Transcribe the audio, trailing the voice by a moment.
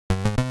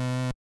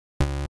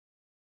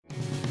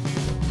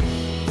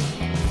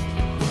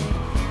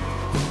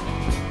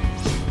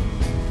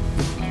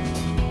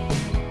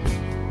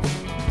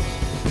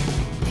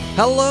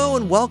Hello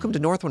and welcome to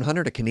North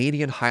 100, a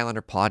Canadian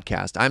Highlander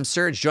podcast. I'm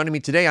Serge. Joining me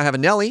today, I have a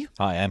Nelly.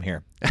 Hi, I'm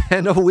here.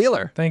 And a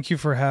Wheeler. Thank you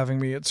for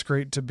having me. It's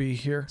great to be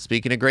here.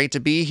 Speaking of great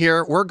to be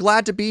here, we're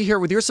glad to be here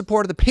with your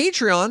support of the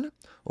Patreon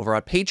over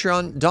at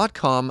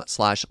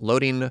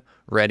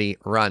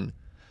patreon.com/loadingreadyrun.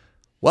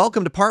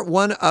 Welcome to part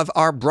one of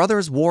our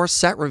Brothers War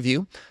set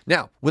review.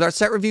 Now, with our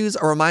set reviews,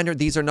 a reminder,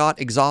 these are not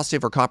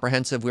exhaustive or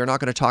comprehensive. We are not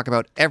going to talk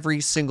about every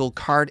single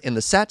card in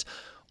the set.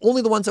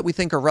 Only the ones that we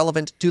think are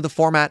relevant to the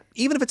format.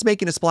 Even if it's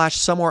making a splash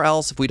somewhere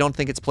else, if we don't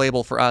think it's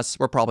playable for us,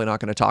 we're probably not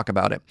going to talk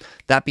about it.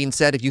 That being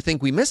said, if you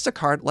think we missed a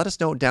card, let us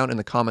know down in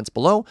the comments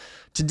below.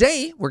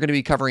 Today, we're going to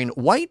be covering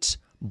white,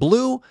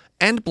 blue,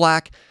 and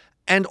black.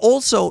 And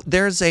also,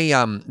 there's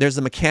a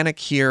mechanic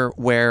here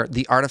where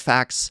the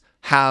artifacts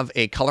have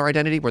a color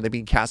identity, where they're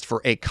being cast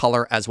for a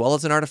color as well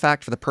as an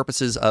artifact for the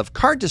purposes of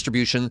card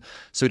distribution,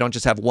 so we don't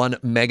just have one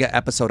mega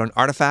episode on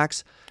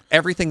artifacts.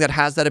 Everything that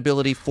has that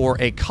ability for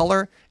a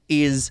color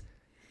is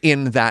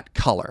in that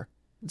color.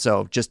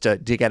 So just to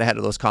get ahead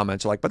of those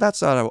comments, you're like, but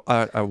that's not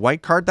a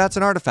white card, that's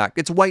an artifact.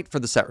 It's white for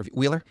the set review.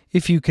 Wheeler?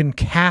 If you can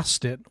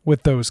cast it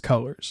with those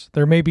colors,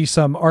 there may be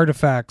some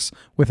artifacts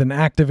with an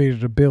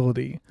activated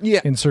ability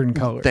in certain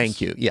colors.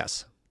 Thank you.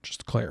 Yes. Just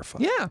to clarify.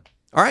 Yeah.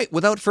 All right.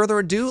 Without further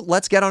ado,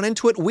 let's get on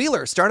into it.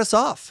 Wheeler, start us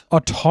off.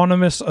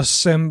 Autonomous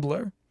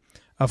Assembler.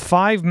 A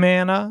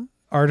 5-mana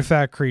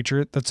artifact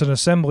creature that's an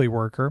assembly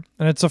worker,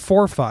 and it's a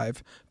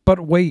 4/5.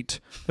 But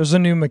wait, there's a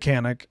new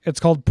mechanic. It's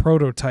called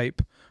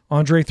Prototype.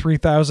 Andre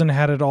 3000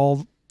 had it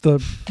all.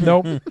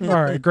 Nope.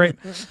 All right, great.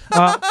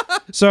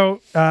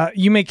 So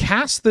you may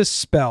cast this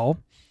spell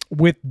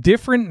with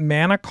different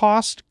mana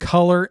cost,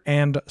 color,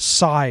 and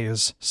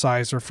size.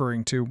 Size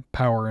referring to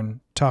power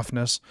and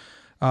toughness.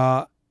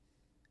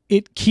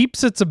 It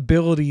keeps its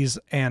abilities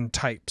and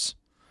types.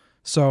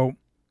 So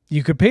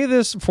you could pay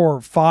this for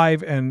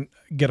 5 and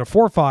get a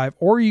 4/5,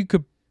 or you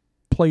could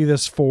play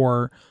this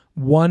for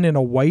 1 in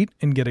a white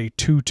and get a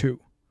 2/2.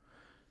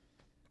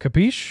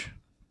 Capiche?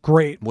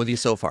 Great. With you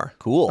so far.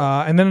 Cool.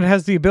 And then it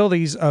has the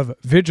abilities of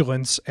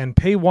Vigilance and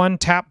pay 1,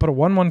 tap, put a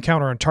 1/1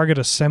 counter on target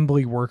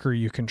assembly worker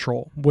you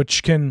control,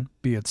 which can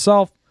be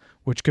itself,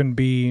 which can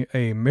be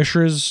a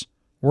Mishra's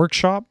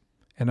Workshop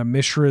and a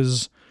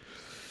Mishra's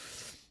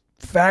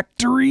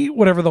Factory,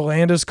 whatever the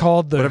land is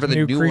called, the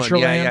new creature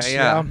lands.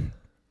 Yeah.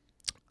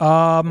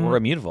 Or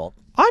a Mutavault.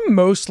 I'm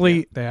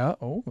mostly there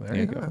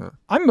you go.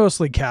 I'm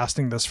mostly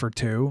casting this for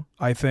 2,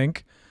 I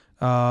think.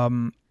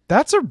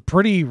 That's a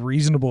pretty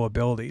reasonable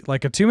ability.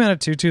 Like a 2-mana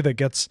 2/2 that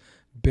gets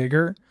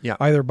bigger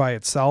either by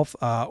itself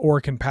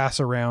or can pass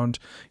around,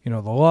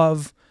 the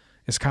love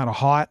is kind of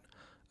hot.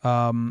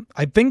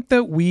 I think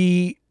that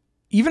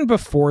even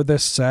before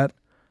this set,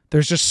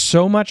 there's just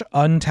so much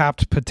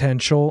untapped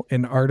potential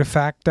in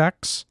artifact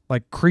decks,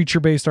 like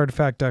creature-based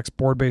artifact decks,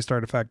 board-based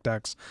artifact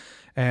decks,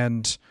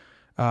 and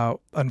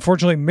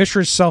unfortunately,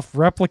 Mishra's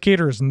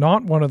Self-Replicator is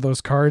not one of those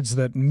cards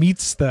that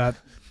meets that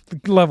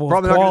level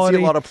Probably of quality. not going to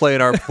see a lot of play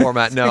in our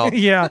format, no.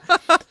 Yeah,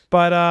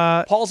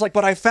 but Paul's like,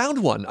 but I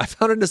found one. I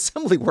found an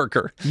assembly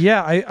worker.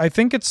 Yeah, I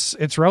think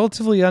it's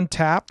relatively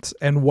untapped,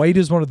 and white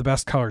is one of the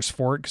best colors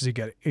for it because you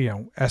get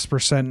Esper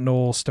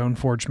Sentinel,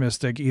 Stoneforge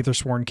Mystic,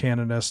 Aethersworn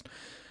Canonist.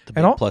 The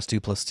big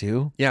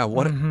 +2/+2. Yeah,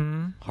 what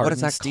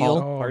is that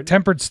Steel? called?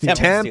 Tempered Steel.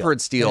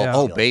 Tempered Steel. Yeah.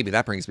 Oh, baby,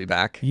 that brings me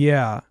back.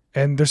 Yeah,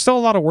 and there's still a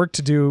lot of work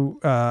to do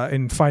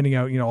in finding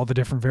out, all the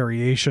different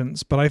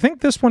variations. But I think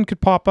this one could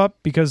pop up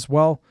because,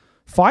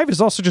 5 is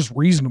also just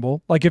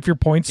reasonable. Like if your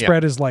point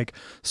spread is like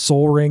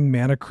Soul Ring,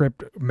 Mana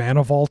Crypt,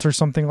 Mana Vault, or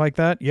something like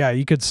that,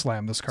 you could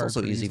slam this card. It's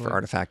also easy for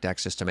artifact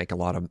decks just to make a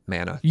lot of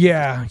mana.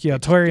 Yeah.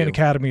 Tolarian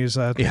Academy is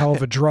a hell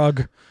of a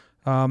drug.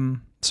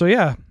 So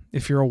yeah,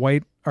 if you're a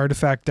white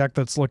artifact deck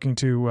that's looking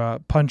to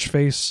punch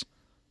face,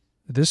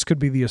 this could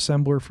be the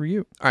assembler for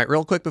you. All right,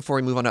 real quick before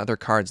we move on to other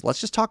cards,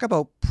 let's just talk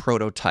about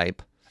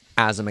Prototype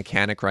as a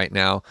mechanic right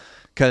now,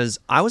 because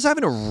I was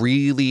having a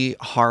really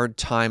hard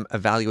time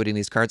evaluating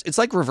these cards. It's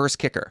like reverse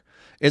kicker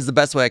is the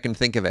best way I can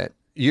think of it.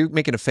 You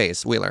making a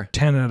face, Wheeler.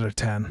 10 out of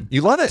 10.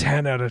 You love it?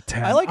 10 out of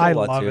 10. I like it a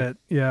lot, love too. it.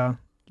 Yeah,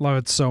 love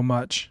it so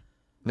much.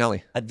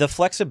 Nelly. The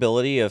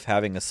flexibility of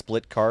having a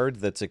split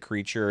card that's a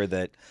creature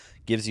that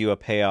gives you a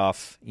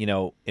payoff,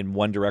 in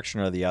one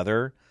direction or the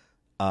other,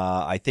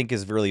 I think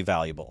is really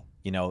valuable.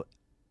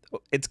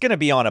 It's going to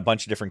be on a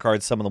bunch of different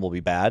cards. Some of them will be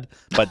bad,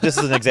 but this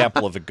is an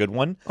example of a good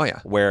one. Oh,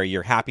 yeah. Where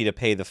you're happy to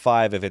pay the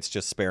 5 if it's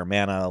just spare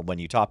mana when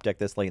you top deck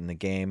this late in the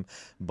game,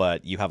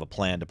 but you have a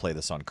plan to play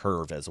this on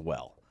curve as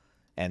well.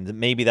 And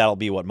maybe that'll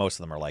be what most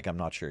of them are like. I'm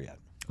not sure yet.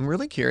 I'm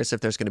really curious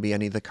if there's going to be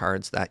any of the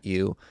cards that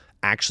you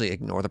actually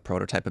ignore the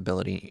Prototype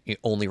ability, you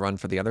only run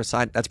for the other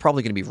side. That's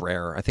probably going to be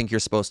rare. I think you're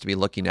supposed to be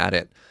looking at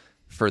it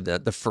for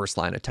the first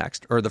line of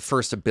text or the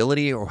first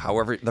ability or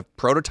however the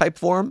Prototype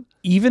form.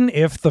 Even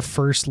if the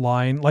first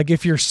line, like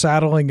if you're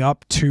saddling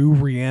up to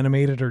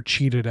Reanimated or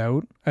Cheated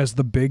Out as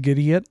the big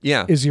idiot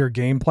is your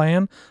game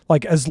plan,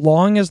 like as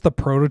long as the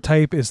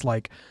Prototype is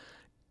like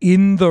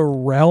in the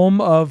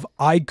realm of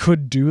I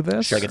could do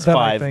this. Like it's that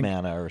I 5 think-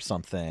 mana or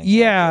something.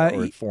 Yeah.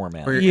 Or 4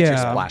 mana. Or it's your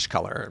Yeah. splash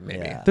color, maybe.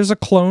 Yeah. There's a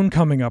clone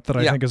coming up that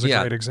I Yeah, think is a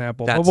yeah. great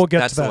example. That's- But we'll get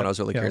that's to the that. one I was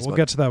really curious We'll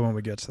about. get to that when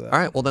we get to that. All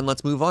right, well then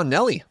let's move on.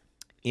 Nelly.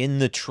 In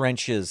the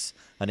Trenches,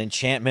 an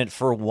enchantment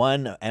for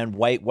 1 and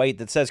white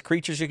that says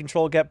creatures you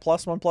control get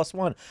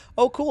 +1/+1.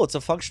 Oh, cool. It's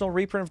a functional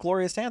reprint of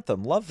Glorious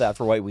Anthem. Love that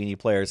for white weenie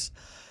players.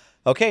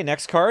 Okay,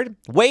 next card.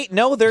 Wait,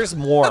 no, there's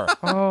more.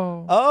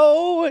 Oh.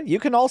 Oh, you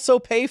can also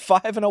pay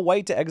 5 and a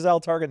white to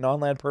exile target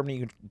non-land permanent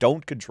you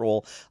don't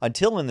control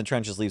until In the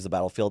Trenches leaves the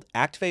battlefield.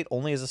 Activate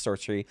only as a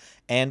sorcery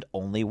and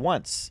only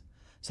once.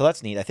 So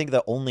that's neat. I think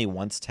the only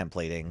once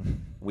templating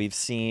we've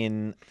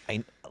seen,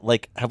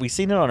 have we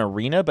seen it on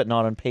Arena but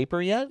not on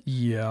paper yet?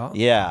 Yeah.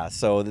 Yeah,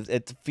 so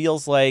it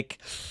feels like,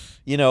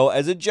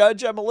 as a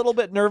judge, I'm a little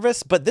bit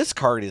nervous, but this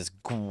card is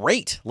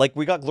great. Like,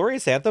 we got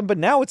Glorious Anthem, but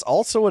now it's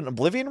also an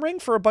Oblivion Ring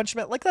for a bunch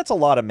of, that's a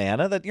lot of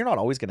mana that you're not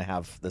always going to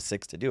have the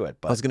 6 to do it.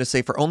 But I was going to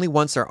say, for only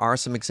once, there are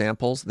some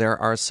examples. There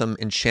are some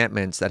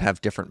enchantments that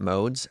have different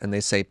modes, and they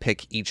say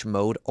pick each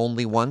mode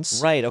only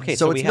once. Right, okay.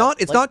 So, we it's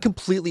have, not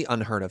completely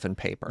unheard of in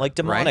paper. like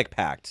Demonic right?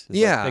 Pact. Is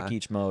Yeah. pick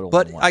each mode only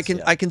But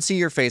once, I can see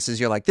your faces.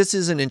 You're like, this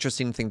is an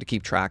interesting thing to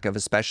keep track of,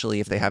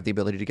 especially if they have the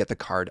ability to get the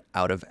card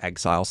out of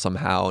exile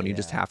somehow, and you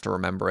just have to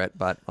remember it.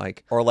 But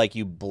Or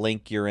you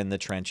blink, you're in the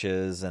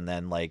trenches, and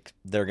then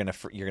you're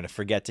gonna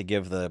forget to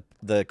give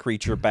the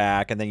creature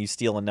back, and then you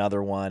steal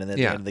another one, and then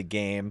at the end of the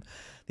game,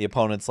 the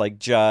opponent's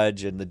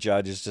judge, and the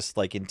judge is just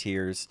in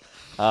tears.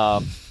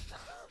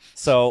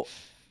 So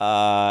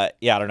I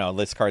don't know.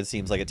 This card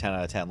seems like a 10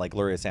 out of 10. Like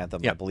Glorious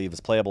Anthem, I believe is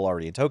playable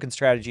already in token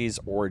strategies,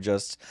 or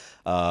just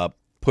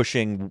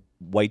pushing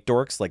white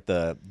dorks like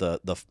the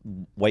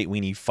white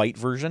weenie fight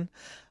version.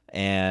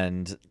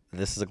 And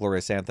this is a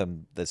Glorious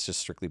Anthem that's just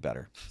strictly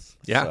better.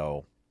 Yeah.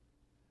 So,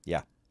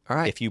 yeah. all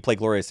right. If you play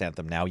Glorious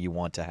Anthem, now you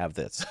want to have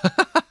this.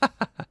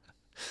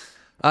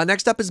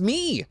 Next up is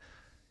me.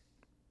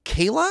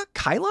 Kayla?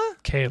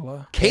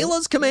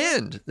 Kayla's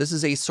Command. This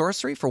is a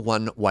sorcery for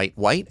 1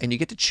 white, and you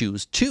get to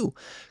choose 2.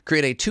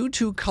 Create a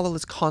 2/2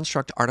 colorless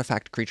construct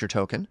artifact creature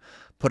token.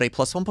 Put a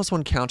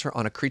 +1/+1 counter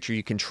on a creature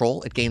you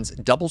control. It gains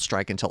double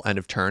strike until end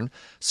of turn.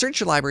 Search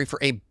your library for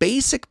a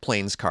basic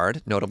plains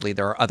card. Notably,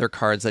 there are other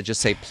cards that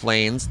just say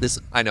plains. This,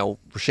 I know,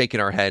 we're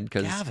shaking our head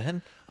because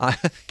Gavin.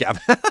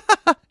 Gavin.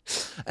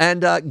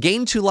 And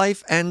gain 2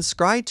 life and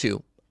scry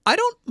 2. I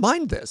don't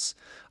mind this.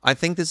 I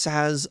think this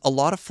has a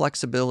lot of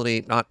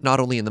flexibility, not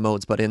only in the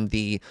modes, but in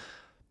the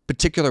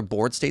particular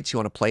board states you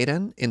want to play it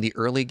in. In the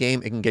early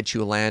game, it can get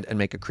you a land and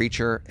make a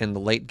creature. In the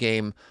late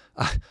game,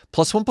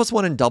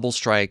 +1/+1 and double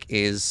strike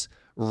is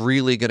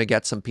really going to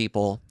get some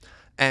people.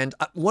 And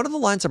one of the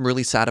lines I'm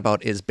really sad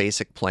about is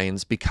basic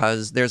plains,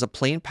 because there's a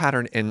plane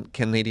pattern in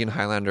Canadian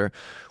Highlander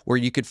where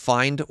you could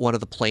find one of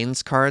the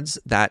plains cards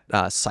that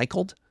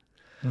cycled.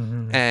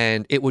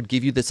 And it would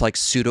give you this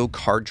pseudo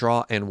card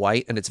draw in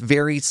white. And it's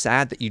very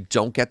sad that you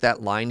don't get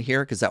that line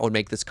here, because that would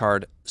make this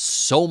card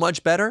so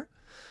much better.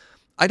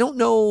 I don't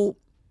know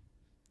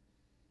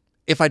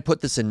if I'd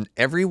put this in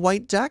every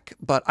white deck,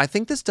 but I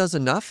think this does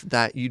enough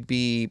that you'd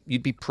be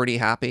pretty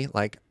happy.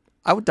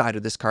 I would die to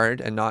this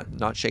card and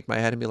not shake my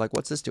head and be like,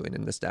 what's this doing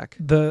in this deck?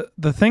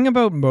 The thing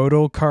about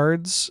modal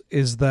cards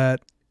is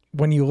that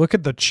when you look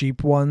at the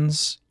cheap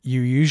ones,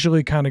 you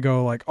usually kind of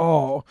go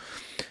oh,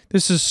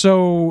 this is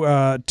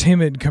so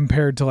timid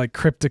compared to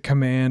Cryptic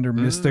Command or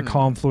Mystic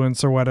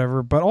Confluence or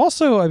whatever. But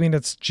also, I mean,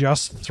 it's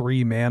just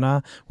 3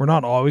 mana. We're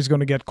not always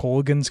going to get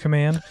Kolaghan's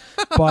Command,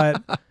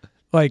 but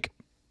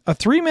a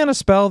 3 mana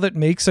spell that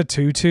makes a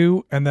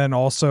 2/2 and then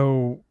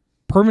also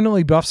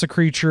permanently buffs a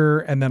creature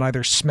and then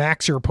either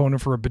smacks your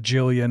opponent for a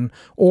bajillion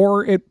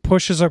or it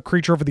pushes a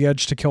creature over the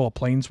edge to kill a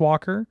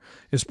planeswalker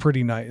is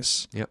pretty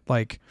nice. Yep.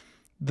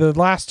 The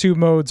last 2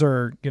 modes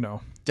are,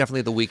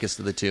 Definitely the weakest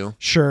of the 2.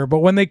 sure, but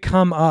when they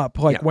come up,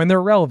 when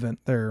they're relevant,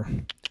 they're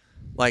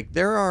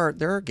there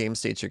are game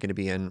states you're going to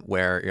be in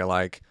where you're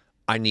like,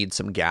 I need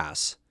some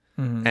gas.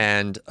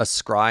 And a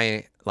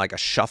scry, a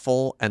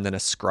shuffle and then a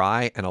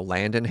scry and a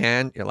land in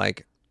hand, you're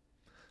like,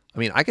 I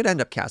mean, I could end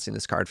up casting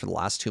this card for the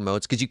last 2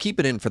 modes because you keep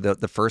it in for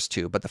the first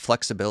 2, but the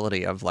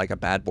flexibility of a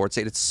bad board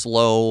state, it's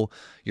slow.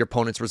 Your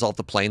opponent's resolve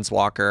the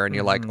planeswalker, and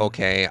you're like,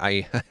 okay,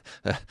 I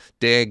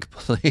dig,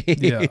 please.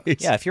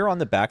 Yeah, if you're on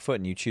the back foot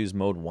and you choose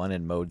mode 1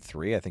 and mode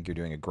 3, I think you're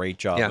doing a great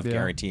job of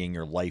guaranteeing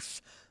your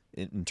life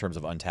in terms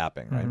of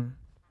untapping, right?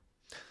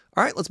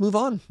 All right, let's move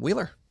on.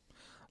 Wheeler.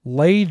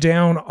 Lay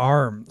Down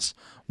Arms.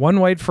 1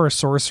 white for a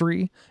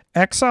sorcery.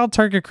 Exile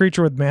target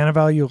creature with mana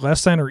value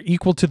less than or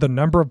equal to the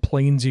number of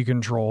planes you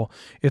control.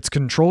 Its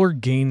controller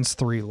gains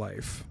 3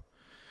 life.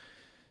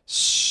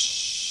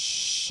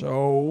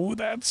 So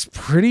that's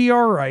pretty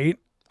all right.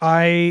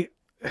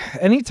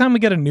 Anytime we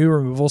get a new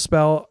removal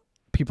spell,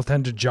 people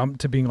tend to jump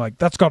to being like,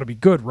 that's got to be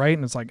good, right?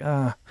 And it's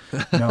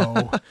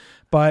no.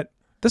 But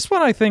this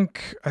one, I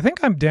think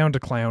I'm down to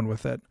clown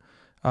with it.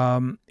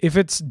 If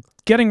it's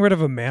getting rid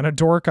of a mana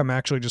dork, I'm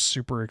actually just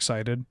super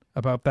excited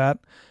about that.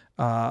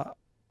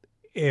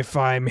 If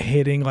I'm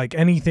hitting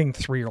anything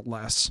 3 or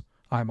less,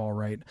 I'm all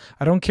right.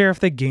 I don't care if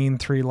they gain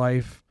 3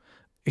 life.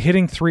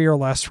 Hitting 3 or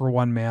less for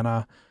 1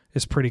 mana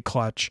is pretty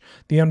clutch.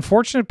 The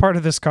unfortunate part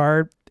of this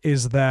card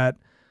is that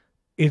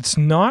it's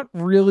not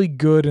really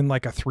good in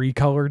like a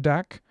 3-color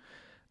deck.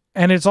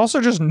 And it's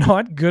also just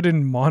not good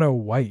in mono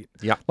white.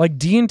 Yeah. Like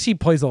D&T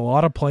plays a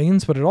lot of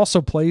planes, but it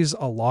also plays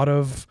a lot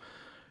of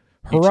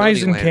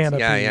Horizon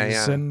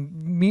Canopies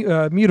and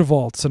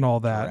Mutavaults and all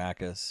that.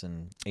 Arrakis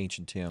and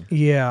Ancient Tomb.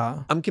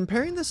 Yeah. I'm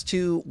comparing this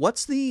to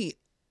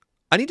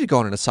I need to go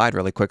on an aside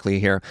really quickly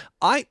here.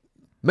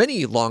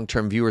 Many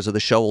long-term viewers of the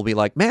show will be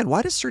like, man,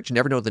 why does Serge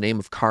never know the name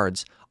of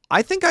cards?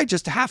 I think I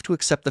just have to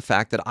accept the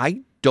fact that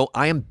I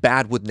am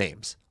bad with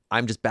names.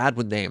 I'm just bad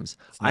with names.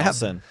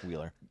 Nelson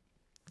Wheeler.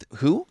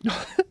 Who?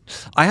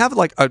 I have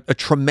like a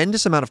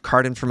tremendous amount of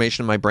card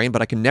information in my brain,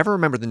 but I can never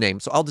remember the name.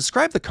 So I'll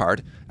describe the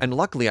card, and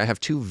luckily I have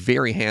 2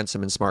 very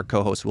handsome and smart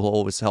co-hosts who will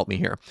always help me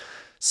here.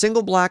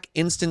 Single black,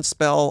 instant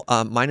spell,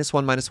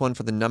 -1/-1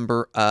 for the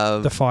number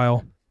of...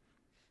 Defile.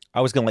 I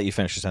was going to let you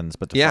finish your sentence,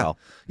 but Defile.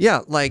 Yeah,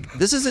 like,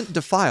 this isn't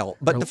Defile,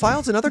 but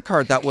Defile's another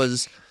card that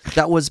was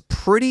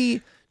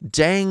pretty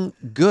dang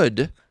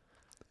good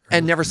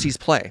and never sees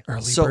play.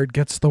 Early bird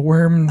gets the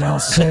worm,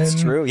 Nelson.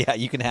 That's true. Yeah,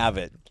 you can have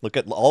it. Look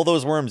at all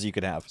those worms you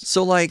could have.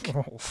 So, like,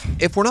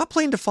 if we're not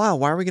playing Defile,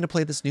 why are we going to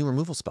play this new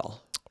removal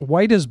spell?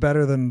 White is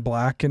better than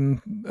black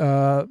in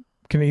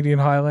Canadian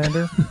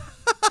Highlander.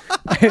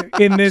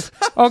 In this,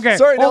 okay.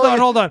 Sorry,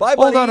 hold on. Bye,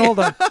 buddy.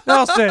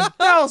 Nelson.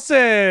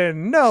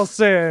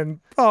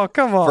 Oh,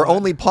 come on. For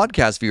only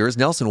podcast viewers,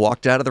 Nelson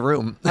walked out of the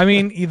room. I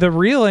mean, the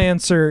real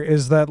answer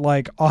is that,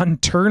 like, on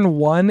turn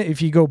 1,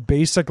 if you go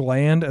basic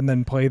land and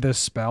then play this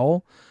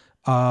spell,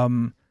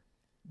 the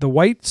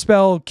white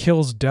spell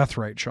kills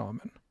Deathrite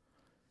Shaman.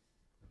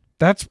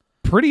 That's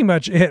pretty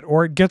much it.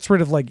 Or it gets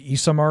rid of, like,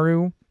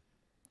 Isamaru.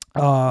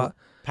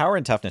 Power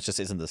and toughness just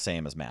isn't the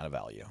same as mana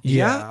value.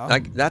 Yeah,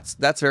 like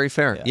that's very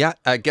fair. Yeah,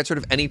 gets rid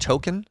of any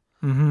token.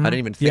 Mm-hmm. I didn't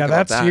even think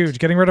about that. Yeah, that's huge.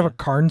 Getting rid of a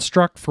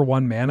Karnstruct for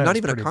 1 mana. Not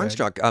even a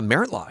Karnstruct.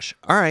 Merit Losh.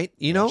 All right,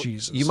 you know,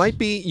 Jesus. you might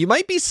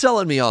be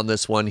selling me on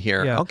this one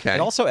here. Yeah. Okay. It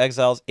also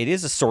exiles. It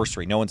is a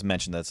sorcery. No one's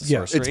mentioned that it's a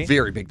sorcery. It's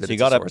very big. That so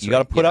it's a sorcery. you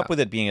gotta put up with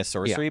it being a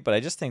sorcery. But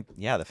I just think,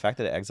 the fact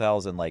that it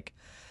exiles in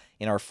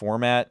our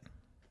format.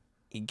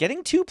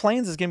 Getting 2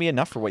 planes is going to be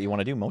enough for what you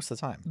want to do most of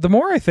the time. The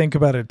more I think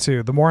about it,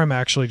 too, the more I'm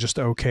actually just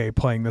okay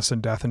playing this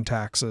in Death and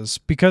Taxes.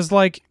 Because,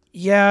 like,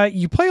 yeah,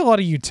 you play a lot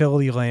of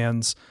utility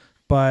lands,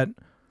 but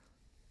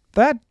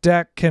that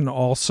deck can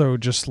also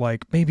just,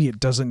 like, maybe it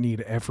doesn't need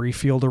every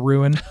Field of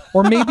Ruin.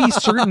 Or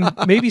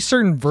maybe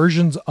certain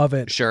versions of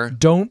it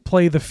don't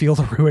play the Field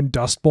of Ruin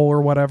Dust Bowl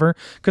or whatever.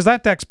 Because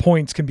that deck's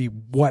points can be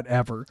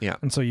whatever. Yeah.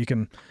 And so you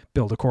can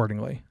build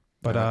accordingly.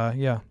 But,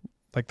 yeah,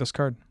 like this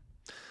card.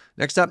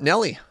 Next up,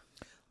 Nelly.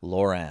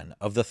 Loran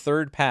of the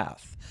Third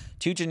Path.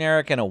 2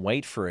 generic and a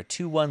white for a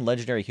 2/1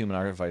 legendary human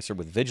artificer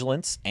with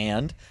vigilance,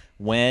 and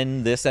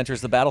when this enters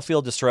the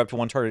battlefield, destroy up to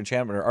 1 target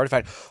enchantment or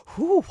artifact.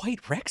 Ooh,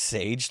 white Rex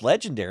Sage,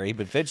 legendary,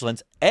 but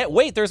vigilance.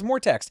 Wait, there's more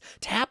text.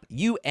 Tap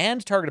you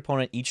and target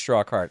opponent each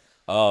draw a card.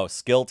 Oh,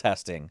 skill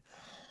testing.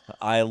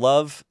 I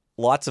love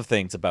lots of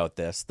things about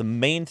this. The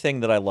main thing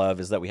that I love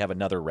is that we have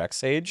another Rex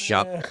Sage.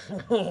 Yep.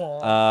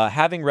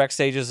 Having Rex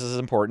Sages is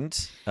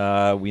important.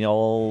 We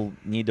all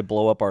need to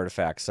blow up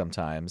artifacts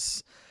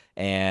sometimes.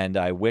 And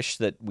I wish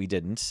that we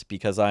didn't,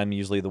 because I'm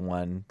usually the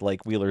one,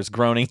 like Wheeler's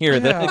groaning here,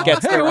 that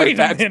gets their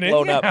artifacts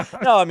blown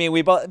up. No, I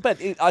mean, but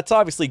it's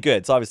obviously good.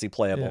 It's obviously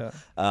playable.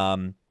 Yeah.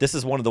 This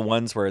is one of the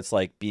ones where it's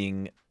like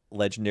being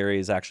legendary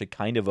is actually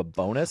kind of a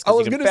bonus. I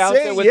was you can going to bounce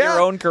say, it with your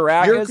own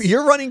Caracas.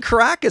 You're running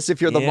Caracas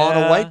if you're the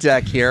mono white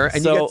deck here,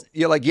 and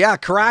you're like, yeah,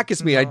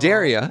 Caracas me, I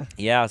dare you.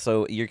 Yeah,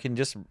 so you can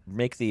just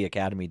make the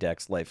Academy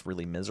deck's life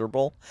really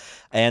miserable.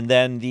 And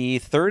then the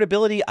third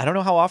ability, I don't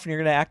know how often you're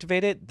going to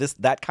activate it.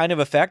 That kind of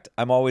effect,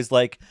 I'm always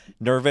like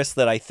nervous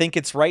that I think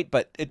it's right,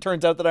 but it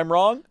turns out that I'm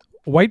wrong.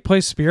 White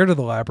plays Spirit of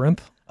the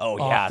Labyrinth. Oh,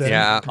 yeah. Often.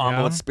 Yeah.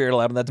 Combo with Spirit of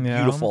Labyrinth, that's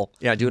beautiful.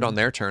 Yeah, do it on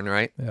their turn,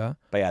 right? Yeah.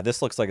 But yeah,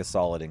 this looks like a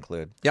solid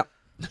include. Yep.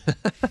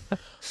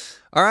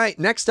 All right,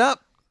 next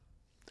up,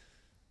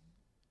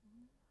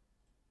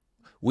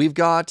 we've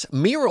got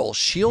Miral,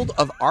 Shield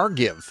of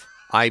Argiv.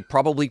 I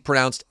probably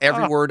pronounced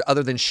every word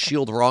other than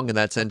shield wrong in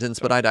that sentence,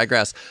 but I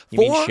digress. You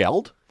mean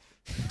shelled?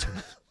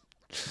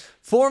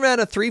 4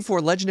 mana,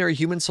 3/4 legendary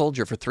human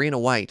soldier for 3 and a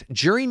white.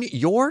 During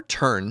your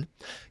turn,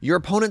 your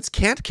opponents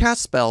can't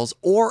cast spells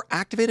or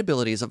activate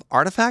abilities of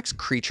artifacts,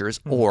 creatures,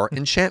 or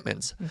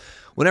enchantments.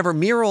 Whenever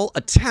Miral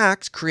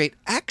attacks, create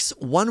X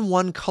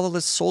 1/1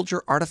 colorless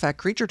soldier artifact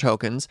creature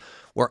tokens,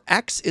 where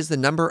X is the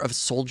number of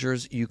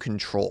soldiers you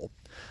control.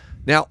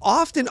 Now,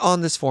 often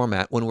on this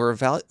format, when we're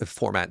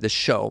this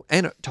show,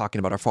 and talking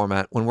about our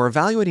format, when we're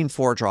evaluating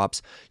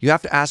 4-drops, you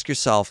have to ask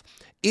yourself,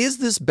 is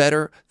this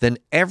better than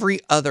every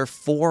other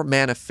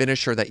 4-mana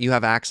finisher that you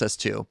have access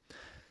to?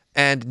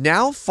 And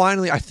now,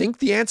 finally, I think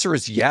the answer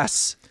is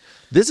yes.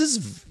 This is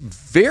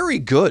very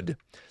good.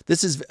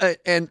 This is,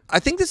 and I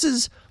think this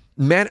is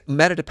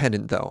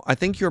meta-dependent, though. I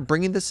think you're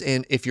bringing this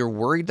in if you're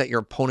worried that your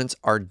opponents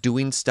are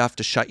doing stuff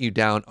to shut you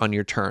down on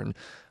your turn.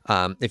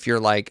 If you're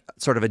like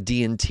sort of a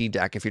D&T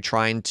deck, if you're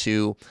trying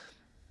to,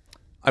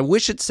 I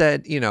wish it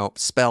said, you know,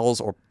 spells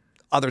or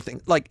other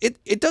things. Like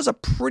it does a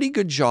pretty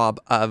good job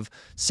of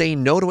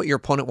saying no to what your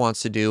opponent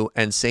wants to do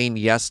and saying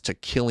yes to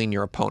killing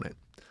your opponent.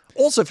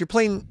 Also, if you're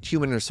playing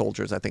human or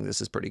soldiers, I think this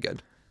is pretty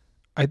good.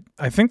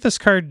 I think this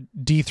card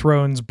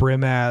dethrones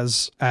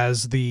Brimaz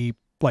as the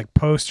like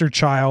poster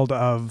child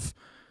of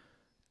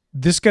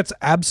this gets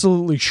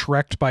absolutely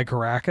shreked by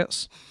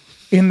Caracas.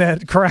 In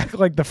that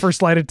like the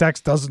first light of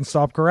text doesn't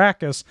stop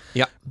Caracas.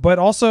 Yeah. But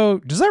also,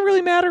 does that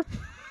really matter?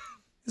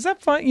 Is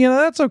that fine? You know,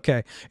 that's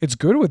okay. It's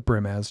good with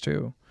Brimaz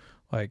too.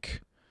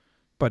 Like,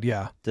 but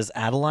yeah. Does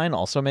Adeline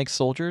also make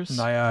soldiers?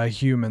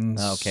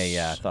 Humans. Okay,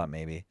 yeah, I thought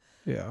maybe.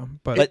 Yeah,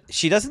 but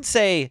she doesn't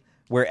say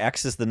where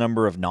X is the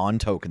number of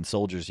non-token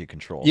soldiers you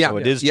control. Yeah, so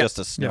it is just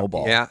a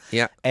snowball.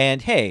 Yeah.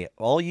 And hey,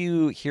 all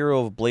you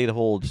Hero of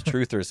Bladehold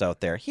truthers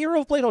out there,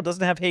 Hero of Bladehold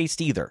doesn't have haste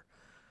either.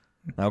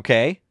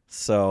 Okay?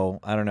 So,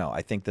 I don't know.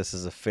 I think this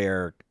is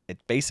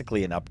it's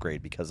basically an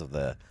upgrade because of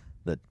the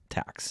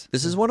tax.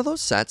 This is one of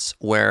those sets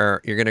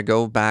where you're going to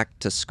go back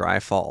to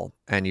Scryfall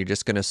and you're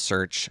just going to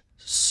search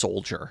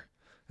soldier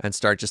and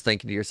start just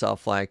thinking to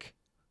yourself like,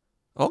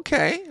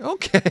 okay,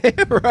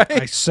 right?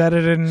 I said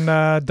it in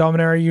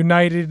Dominaria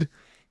United.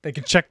 They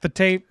can check the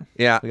tape.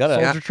 Yeah. We got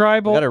Soldier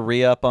Tribal. We got to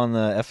re-up on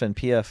the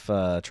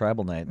FNPF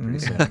Tribal Night pretty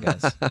soon,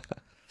 guys.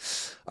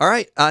 All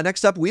right.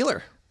 Next up,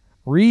 Wheeler.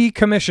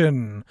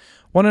 Recommission.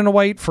 1 and a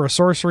white for a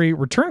sorcery.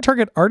 Return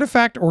target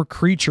artifact or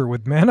creature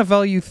with mana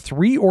value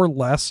 3 or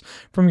less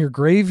from your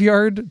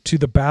graveyard to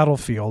the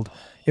battlefield.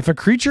 If a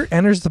creature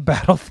enters the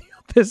battlefield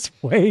this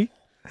way,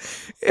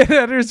 it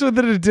enters with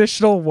an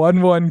additional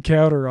 1/1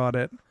 counter on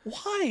it.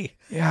 Why?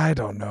 Yeah, I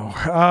don't know.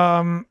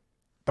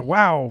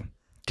 Wow.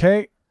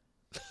 Okay.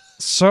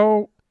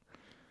 So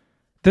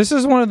this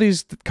is one of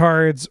these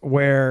cards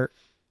where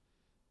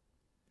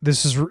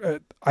this is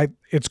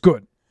it's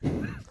good.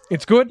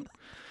 It's good.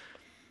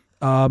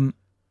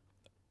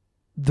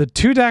 The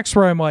two decks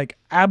where I'm like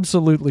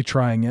absolutely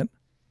trying it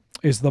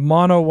is the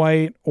mono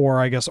white or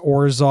I guess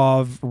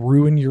Orzhov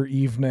Ruin Your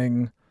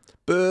Evening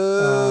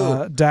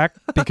deck,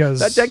 because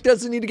That deck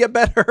doesn't need to get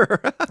better.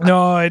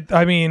 no,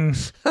 I mean,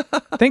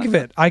 think of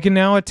it. I can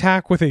now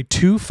attack with a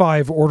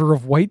 2/5 Order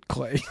of White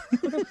Clay.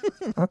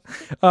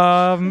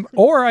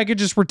 Or I could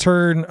just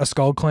return a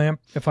Skull Clamp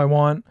if I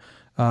want.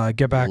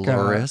 Get back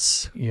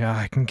Luris. Yeah,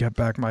 I can get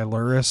back my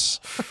Luris.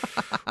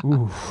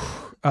 Ooh.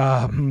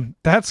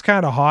 That's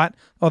kind of hot.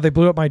 Oh, they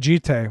blew up my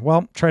GT.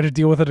 Well, try to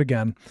deal with it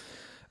again.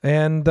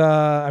 And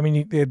I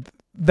mean,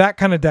 that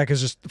kind of deck is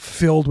just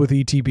filled with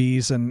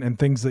ETBs and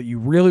things that you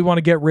really want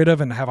to get rid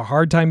of and have a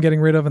hard time getting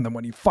rid of. And then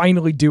when you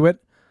finally do it,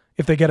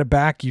 if they get it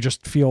back, you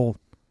just feel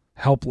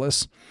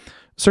helpless.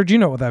 Serge, you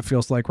know what that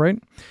feels like, right?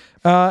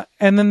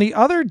 And then the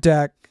other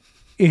deck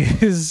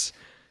is,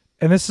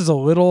 and this is a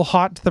little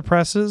hot to the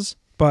presses,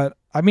 but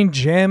I've been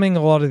jamming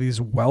a lot of these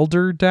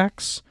welder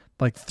decks,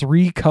 like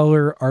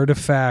 3-color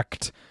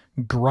artifact,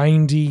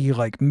 grindy,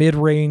 like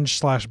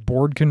mid-range /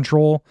 board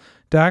control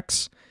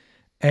decks.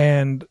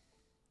 And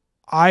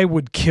I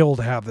would kill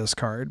to have this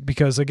card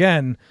because,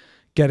 again,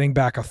 getting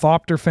back a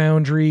Thopter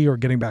Foundry or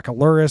getting back a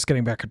Luris,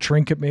 getting back a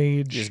Trinket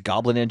Mage. Just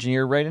Goblin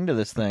Engineer right into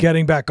this thing.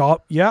 Getting back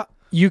up. Yeah.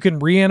 You can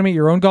reanimate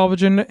your own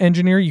Goblin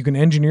Engineer. You can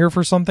engineer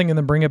for something and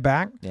then bring it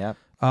back. Yeah.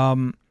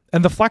 And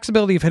the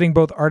flexibility of hitting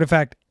both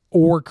artifact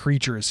or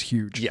creature is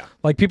huge. Yeah.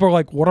 Like people are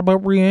like, what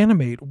about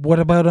reanimate? What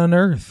about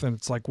unearth? And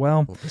it's like,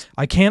 well,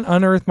 I can't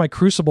unearth my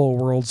Crucible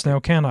worlds now,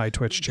 can I,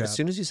 Twitch chat? As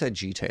soon as you said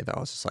GT, though, I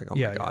was just like, oh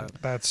yeah, my God. yeah,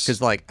 that's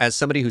Because, like, as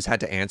somebody who's had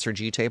to answer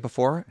GT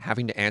before,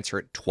 having to answer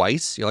it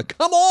twice, you're like,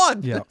 come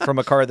on. yeah. From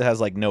a card that has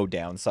like no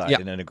downside Yeah.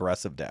 in an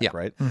aggressive deck, Yeah.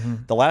 right? Mm-hmm.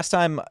 The last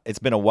time, it's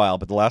been a while,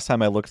 but the last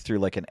time I looked through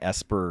like an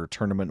Esper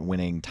tournament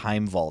winning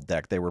Time Vault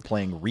deck, they were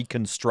playing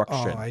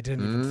Reconstruction. Oh, I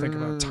didn't even think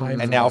about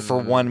time. And now for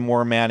one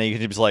more mana, you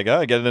can just be like,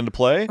 oh, get it into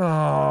play.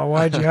 Oh,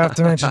 why'd you have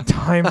to mention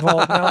Time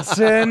Vault,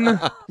 Nelson?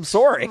 I'm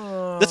sorry.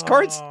 This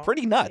card's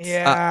pretty nuts.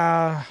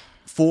 Yeah.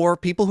 For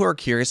people who are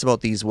curious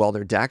about these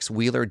welder decks,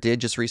 Wheeler did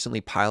just recently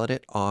pilot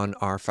it on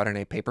our Friday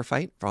Night Paper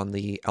Fight from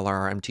the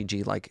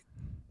LRRMTG like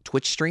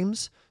Twitch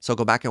streams. So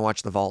go back and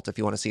watch the Vault if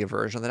you want to see a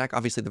version of the deck.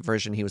 Obviously, the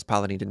version he was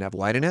piloting didn't have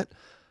white in it,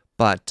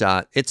 but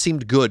it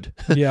seemed good.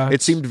 Yeah.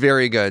 It seemed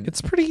very good.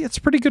 It's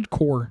pretty good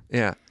core.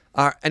 Yeah.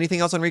 Anything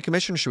else on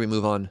Recommission, or should we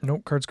move on?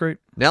 Nope, card's great.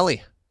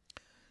 Nelly.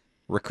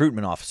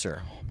 Recruitment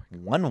Officer.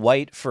 1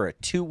 white for a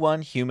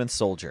 2/1 human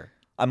soldier.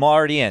 I'm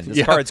already in.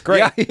 This card's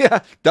great. Yeah.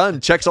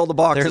 Done. Checks all the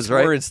boxes, There's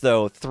right? words,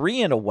 though.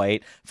 3 and a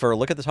white. For a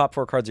look at the top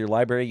 4 cards of your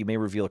library, you may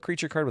reveal a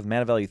creature card with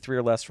mana value 3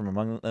 or less from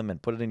among them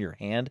and put it in your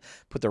hand.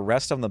 Put the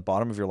rest on the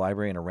bottom of your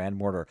library in a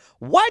random order.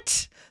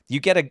 What?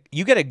 You get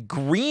a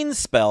green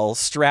spell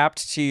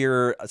strapped to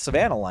your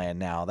Savannah Lion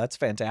now. That's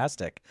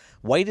fantastic.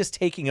 White is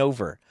taking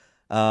over.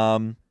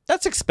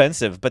 That's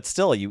expensive, but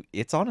still,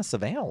 it's on a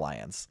Savannah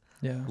Lions.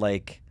 Yeah.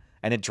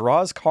 And it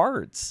draws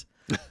cards.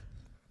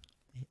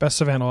 Best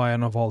Savannah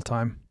Lion of all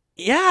time.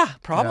 Yeah,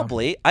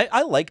 probably.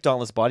 I like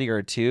Dauntless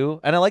Bodyguard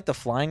too, and I like the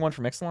flying one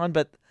from Ixalan,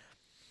 but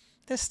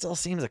This still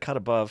seems a cut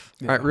above.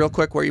 All right, real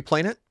quick, where are you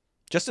playing it?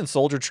 Just in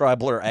Soldier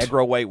Tribal or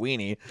Aggro White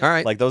Weenie. All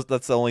right. Like those.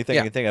 That's the only thing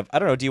Yeah. I can think of. I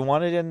don't know. Do you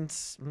want it in?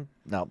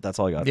 No, that's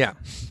all I got. Yeah,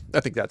 I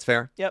think that's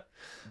fair. Yep.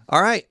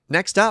 All right,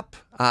 next up,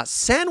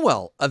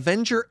 Sanwell,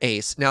 Avenger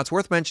Ace. Now, it's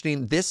worth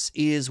mentioning this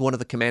is one of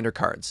the commander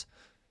cards.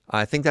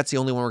 I think that's the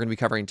only one we're going to be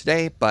covering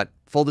today, but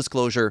full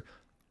disclosure,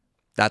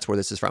 that's where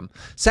this is from.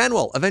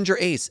 Sanwell, Avenger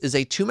Ace is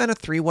a 2-mana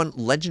 3/1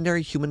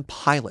 legendary human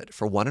pilot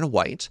for 1 and a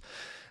white.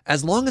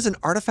 As long as an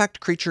artifact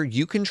creature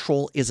you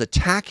control is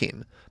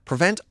attacking,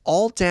 prevent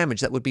all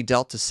damage that would be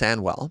dealt to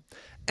Sanwell.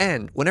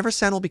 And whenever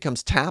Sanwell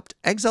becomes tapped,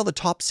 exile the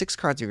top 6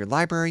 cards of your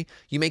library.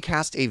 You may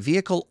cast a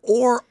vehicle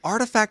or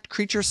artifact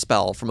creature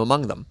spell from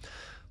among them.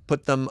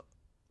 Put them,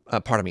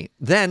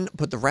 then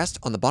put the rest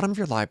on the bottom of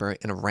your library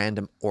in a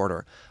random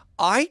order.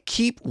 I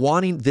keep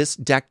wanting this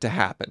deck to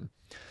happen.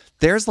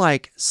 There's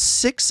like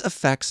 6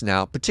 effects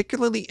now,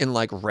 particularly in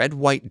like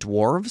red-white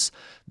dwarves,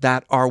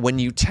 that are when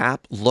you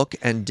tap, look,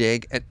 and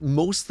dig, and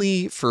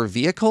mostly for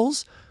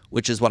vehicles,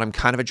 which is what I'm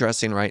kind of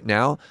addressing right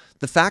now.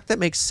 The fact that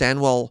makes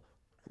Sanwell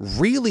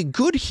really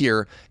good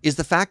here is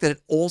the fact that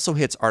it also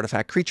hits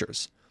artifact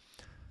creatures.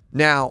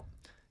 Now,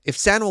 if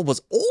Sanwell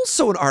was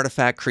also an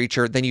artifact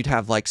creature, then you'd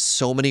have like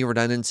so many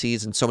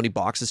redundancies and so many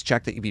boxes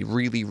checked that you'd be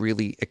really,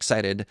 really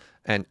excited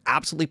and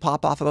absolutely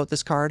pop off about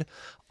this card.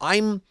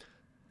 I'm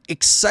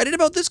excited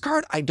about this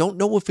card. I don't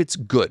know if it's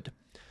good.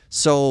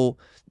 So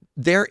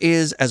there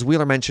is, as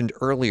Wheeler mentioned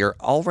earlier,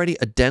 already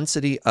a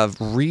density of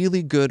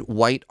really good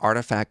white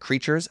artifact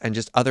creatures and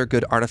just other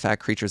good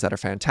artifact creatures that are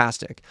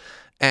fantastic.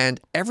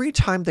 And every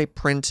time they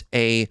print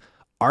a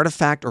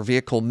artifact or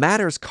vehicle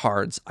matters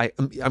cards, I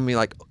mean,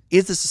 like,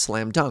 is this a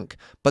slam dunk?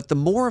 But the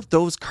more of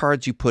those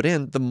cards you put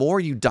in, the more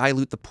you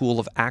dilute the pool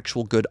of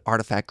actual good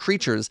artifact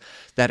creatures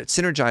that it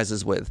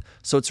synergizes with.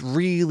 So it's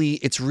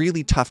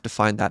really tough to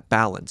find that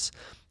balance.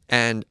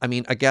 And I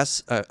mean, I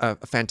guess a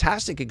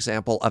fantastic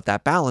example of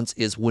that balance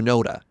is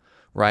Winota,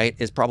 right?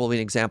 Is probably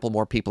an example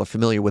more people are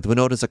familiar with.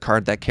 Winota's a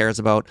card that cares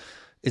about,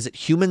 is it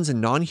humans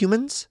and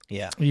non-humans?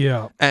 Yeah.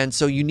 Yeah. And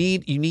so you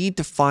need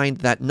to find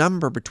that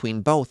number between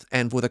both.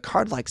 And with a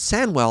card like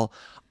Sanwell,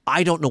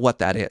 I don't know what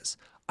that is.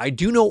 I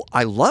do know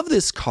I love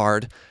this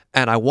card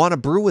and I want to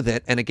brew with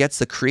it and it gets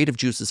the creative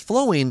juices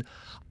flowing.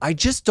 I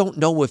just don't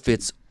know if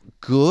it's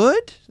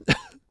good.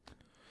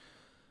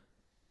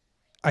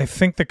 I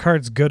think the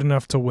card's good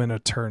enough to win a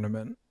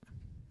tournament.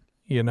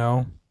 You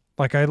know?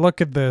 Like, I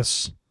look at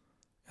this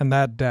and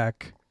that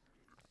deck,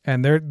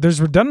 and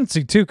there's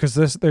redundancy too, because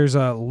there's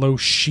a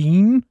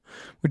Loshin,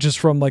 which is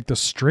from like the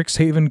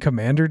Strixhaven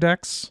Commander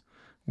decks,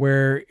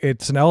 where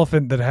it's an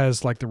elephant that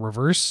has like the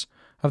reverse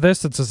of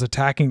this that says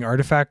attacking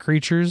artifact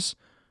creatures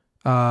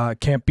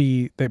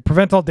they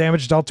prevent all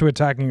damage dealt to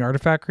attacking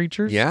artifact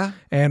creatures. Yeah.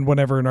 And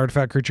whenever an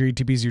artifact creature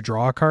ETBs, you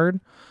draw a card.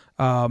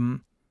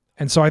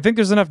 And so I think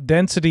there's enough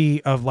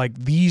density of like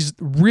these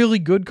really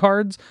good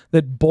cards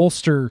that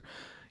bolster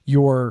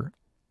your,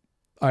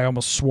 I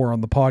almost swore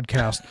on the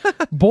podcast,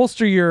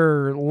 bolster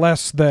your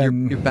less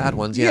than Your bad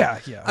ones. Yeah.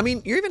 Yeah. I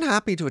mean, you're even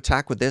happy to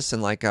attack with this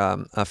in like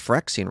a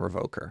Phyrexian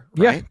Revoker,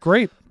 right? Yeah,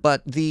 great.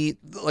 But the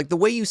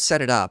way you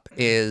set it up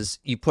is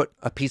you put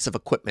a piece of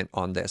equipment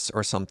on this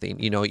or something.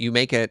 You know, you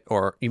make it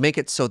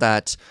so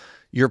that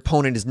your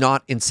opponent is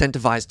not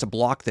incentivized to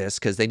block this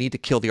because they need to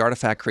kill the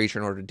artifact creature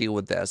in order to deal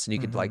with this, and you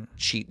could like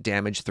cheat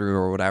damage through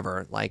or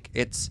whatever. Like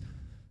a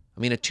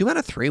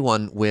 2-mana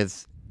 3/1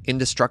 with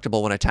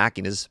indestructible when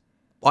attacking is,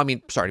 well, I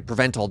mean, sorry,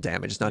 prevent all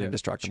damage. It's not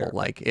indestructible. Sure.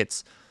 Like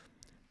it's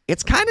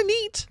kind of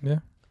neat. Yeah.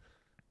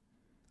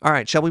 All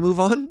right, shall we move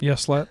on?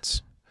 Yes,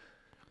 let's.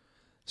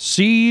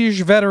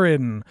 Siege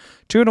Veteran.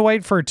 2 and a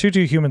white for a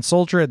 2/2 human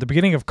soldier. At the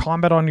beginning of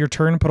combat on your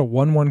turn, put a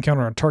 1/1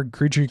 counter on target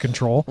creature you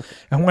control.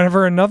 And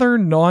whenever another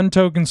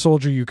non-token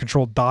soldier you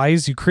control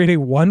dies, you create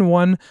a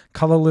 1/1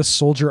 colorless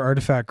soldier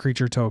artifact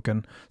creature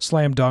token.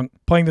 Slam dunk.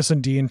 Playing this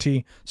in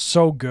D&T.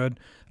 So good.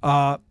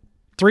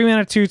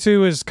 3-mana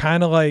 2/2 is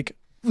kind of like,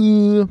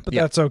 but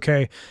that's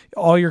okay.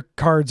 All your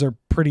cards are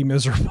pretty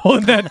miserable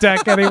in that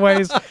deck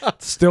anyways.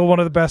 It's still one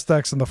of the best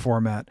decks in the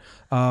format.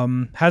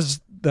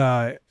 Has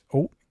the...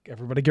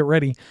 everybody get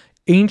ready.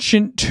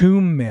 Ancient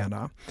Tomb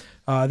mana.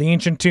 The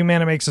Ancient Tomb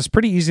mana makes this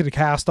pretty easy to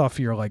cast off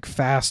your like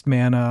fast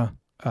mana,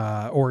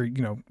 or,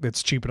 you know,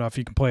 it's cheap enough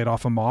you can play it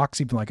off a Mox,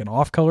 even like an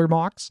off-color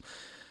Mox.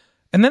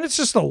 And then it's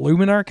just a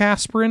Luminarch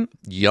Aspirant.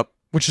 Yep.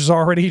 Which is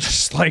already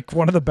just like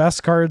one of the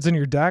best cards in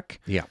your deck.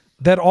 Yeah.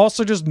 That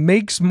also just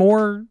makes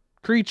more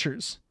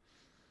creatures.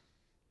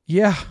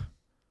 Yeah.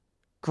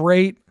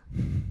 Great.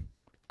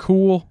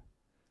 Cool.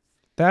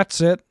 That's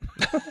it.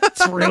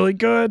 It's really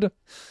good.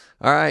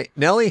 All right,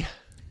 Nelly.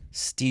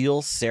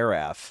 Steel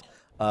Seraph.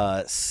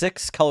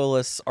 6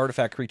 colorless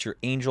artifact creature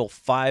angel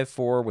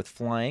 5/4 with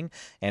flying,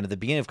 and at the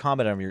beginning of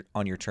combat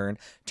on your turn,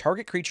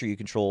 target creature you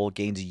control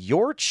gains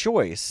your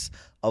choice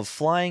of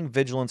flying,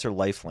 vigilance, or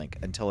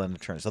lifelink until end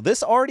of turn. So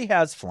this already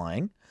has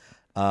flying,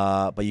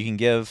 but you can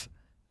give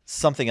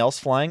something else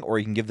flying, or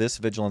you can give this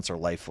vigilance or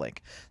lifelink.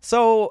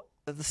 So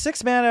the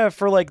 6 mana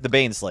for like the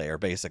Baneslayer,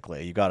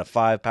 basically. You got a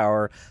 5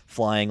 power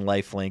flying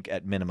lifelink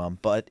at minimum,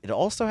 but it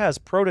also has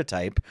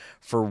prototype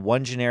for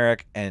 1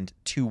 generic and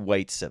 2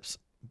 white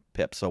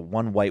pips. So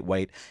 1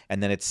 white,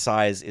 and then its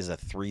size is a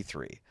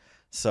 3/3.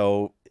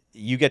 So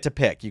you get to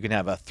pick. You can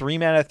have a 3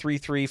 mana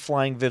 3/3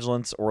 flying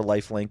vigilance or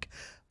lifelink,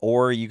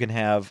 or you can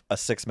have a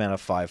 6 mana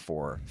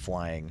 5/4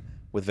 flying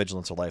with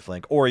vigilance or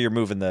lifelink, or you're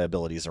moving the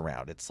abilities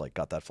around. It's like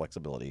got that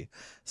flexibility.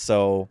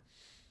 So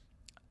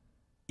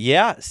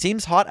yeah,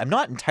 seems hot. I'm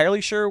not entirely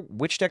sure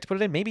which deck to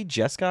put it in. Maybe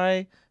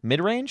Jeskai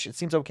mid-range. It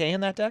seems okay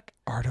in that deck.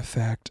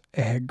 Artifact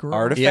aggro.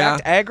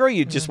 Artifact aggro.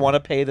 You just want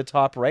to pay the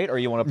top right, or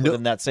you want to put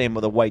in that same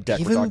with a white deck.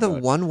 Even the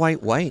 1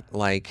 white.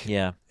 Like,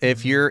 yeah.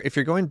 If you're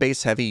going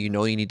base heavy, you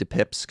know you need to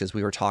pips because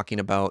we were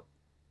talking about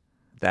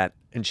that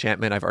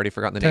enchantment. I've already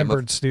forgotten the name of.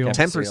 Tempered Steel.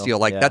 Tempered Steel.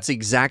 Like, yeah. that's the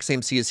exact same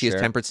CSC as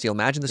Tempered Steel.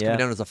 Imagine this coming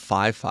down as a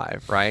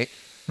 5/5, right?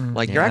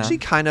 Like, you're actually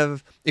kind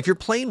of, if you're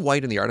playing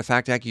white in the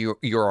artifact deck, you're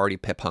already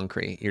pip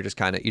hungry. You just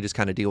kind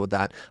of deal with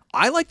that.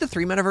 I like the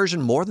 3 mana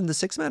version more than the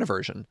 6 mana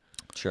version.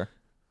 Sure.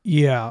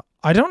 Yeah.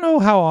 I don't know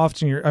how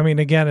often I mean,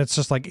 again, it's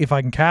just like if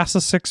I can cast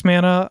a 6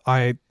 mana,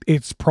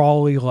 it's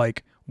probably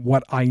like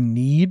what I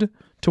need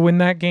to win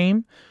that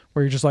game.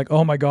 Where you're just like,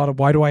 oh my god,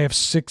 why do I have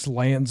 6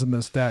 lands in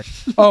this deck?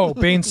 Oh,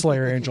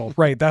 Baneslayer Angel.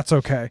 Right, that's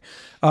okay.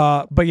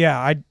 But yeah,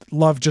 I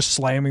love just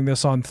slamming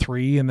this on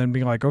 3 and then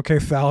being like, okay,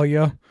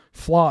 Thalia,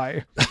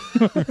 fly.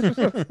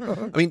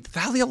 I mean,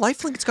 Thalia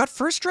lifelink, it's got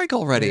first strike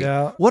already.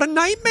 Yeah. What a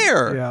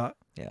nightmare.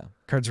 Yeah.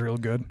 Card's real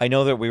good. I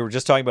know that we were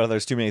just talking about how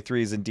there's too many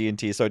 3s in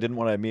D&T, so I didn't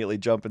want to immediately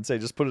jump and say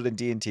just put it in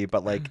D&T,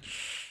 but like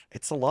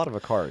it's a lot of a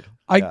card.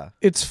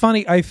 It's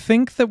funny. I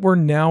think that we're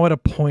now at a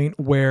point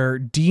where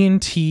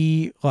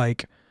D&T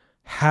like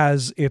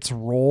has its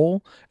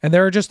role, and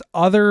there are just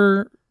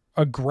other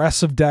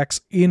aggressive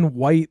decks in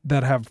white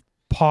that have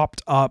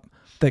popped up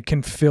that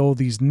can fill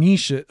these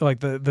niches,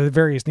 like the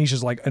various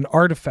niches, like an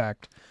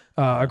artifact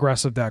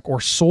aggressive deck, or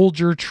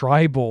soldier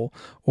tribal,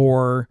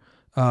 or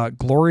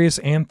glorious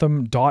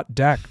anthem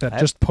deck that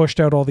just pushed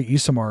out all the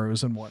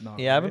Isamarus and whatnot.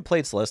 Yeah, I haven't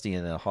played Celestia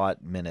in a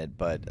hot minute,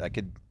 but I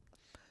could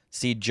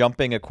see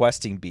jumping a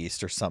questing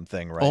beast or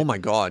something, right? Oh my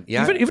god.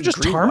 Yeah. Even just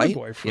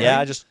Tarmogoyf.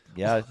 Right?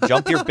 Yeah,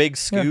 jump your big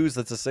scoos.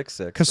 That's a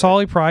 6/6.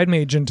 Kasali Pride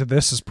Mage into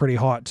this is pretty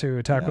hot too.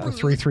 Attack with a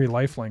 3/3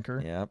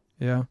 lifelinker.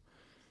 Yeah.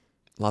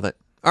 Love it.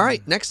 All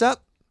right, next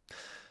up.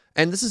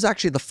 And this is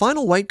actually the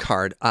final white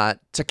card.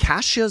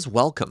 Takashia's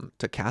Welcome.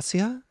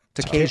 Takasia?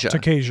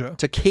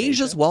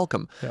 Takasia's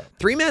Welcome.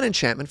 3 mana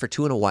enchantment for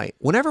 2 and a white.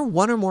 Whenever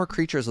 1 or more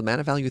creatures with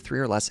mana value 3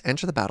 or less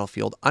enter the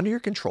battlefield under your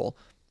control,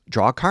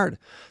 draw a card.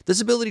 This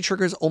ability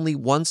triggers only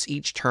once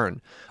each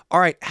turn. All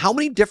right, how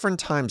many different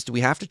times do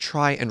we have to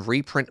try and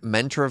reprint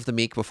Mentor of the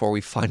Meek before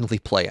we finally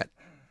play it?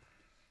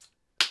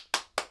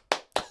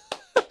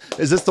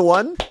 Is this the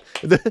one?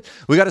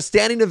 We got a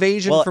standing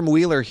ovation from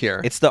Wheeler here.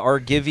 It's the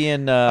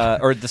Argivian,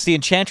 or the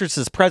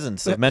Enchantress's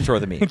Presence of Mentor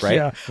of the Meek,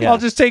 right? I'll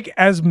just take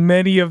as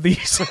many of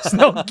these as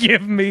they'll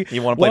give me.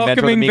 You want to play Mentor of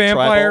the Welcoming Meek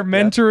Vampire, Tribal?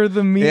 Mentor of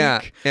the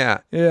Meek. Yeah.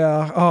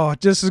 Oh,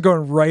 this is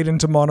going right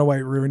into Mono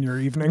White Ruin your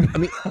evening. I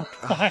mean,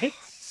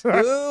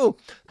 ooh.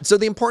 So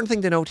the important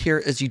thing to note here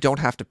is you don't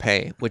have to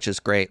pay, which is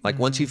great. Like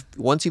once you've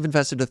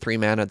invested the 3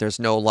 mana, there's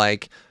no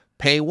like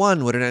pay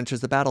 1 when it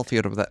enters the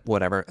battlefield or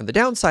whatever. And the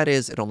downside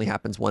is it only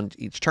happens 1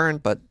 each turn,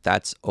 but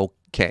that's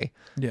okay.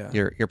 Yeah.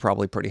 You're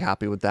probably pretty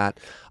happy with that.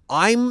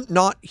 I'm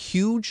not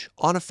huge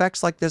on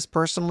effects like this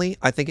personally.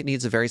 I think it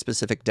needs a very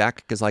specific deck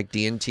because like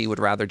D&T would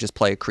rather just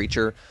play a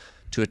creature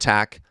to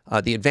attack.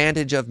 The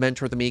advantage of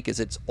Mentor of the Meek is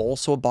it's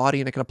also a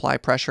body and it can apply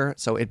pressure.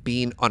 So it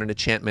being on an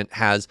enchantment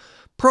has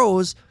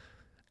pros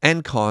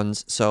and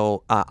cons.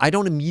 So I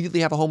don't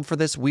immediately have a home for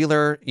this.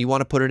 Wheeler, you want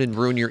to put it in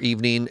Ruin Your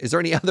Evening. Is there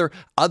any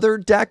other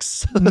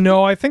decks?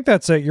 No, I think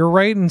that's it. You're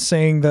right in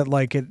saying that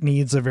like it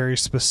needs a very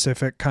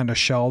specific kind of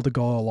shell to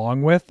go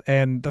along with.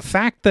 And the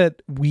fact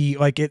that we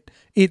like it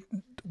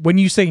when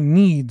you say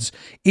needs,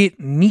 it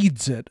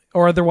needs it,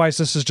 or otherwise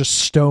this is just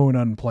stone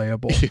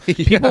unplayable.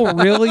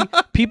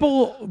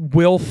 People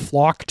will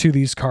flock to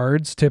these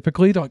cards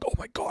typically. They're like, oh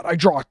my god, I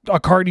draw a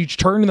card each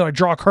turn and then I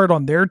draw a card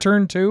on their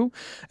turn too.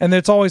 And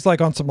it's always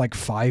like on some like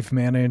 5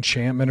 mana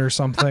enchantment or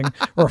something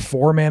or a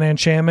 4 mana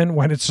enchantment,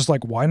 when it's just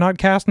like, why not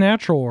cast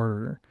Natural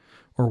Order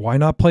or why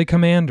not play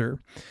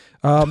Commander?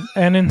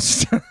 And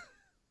instead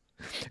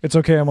it's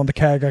okay, I'm on the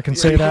CAG, I can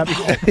say that.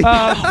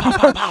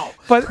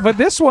 But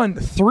this one,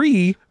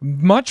 3,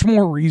 much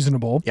more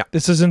reasonable. Yeah.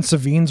 This is in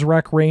Savine's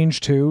rec range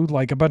too,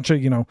 like a bunch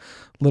of,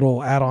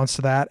 little add-ons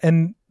to that.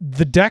 And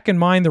the deck in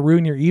mind, the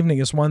Ruin Your Evening,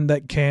 is one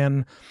that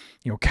can,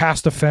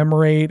 cast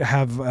Ephemerate,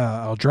 have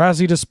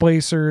Eldrazi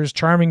Displacers,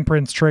 Charming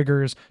Prince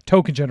triggers,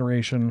 token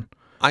generation.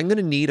 I'm going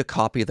to need a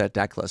copy of that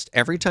deck list.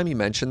 Every time you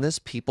mention this,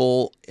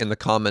 people in the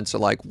comments are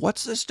like,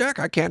 what's this deck?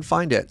 I can't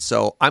find it.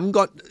 So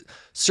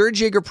Serge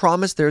Jaeger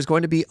promised there's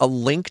going to be a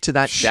link to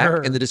that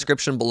deck in the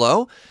description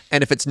below.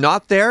 And if it's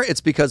not there,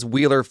 it's because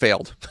Wheeler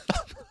failed.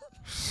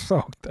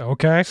 So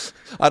okay,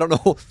 I don't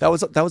know. That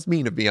was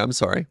mean of me. I'm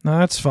sorry. no,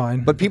 that's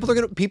fine. But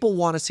people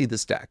want to see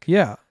this deck.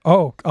 yeah.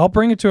 Oh, I'll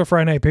bring it to a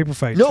Friday night paper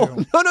fight. No,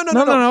 too. no.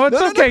 No,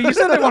 it's okay. You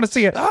said they want to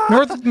see it.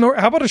 How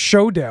about a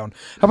showdown?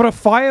 How about a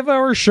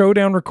 5-hour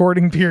showdown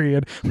recording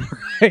period where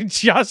I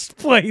just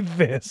play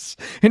this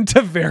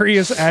into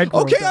various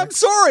aggro Okay, decks? I'm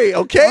sorry.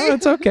 Okay. Oh,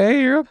 it's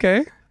okay. You're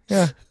okay.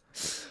 Yeah.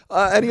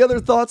 Any other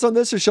thoughts on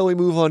this, or shall we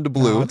move on to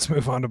blue? Let's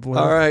move on to blue.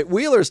 All right,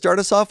 Wheeler, start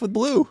us off with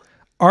blue.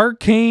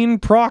 Arcane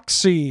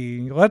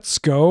Proxy. Let's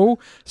go.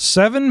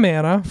 7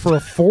 mana for a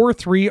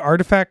 4/3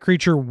 artifact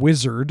creature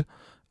wizard.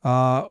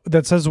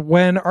 That says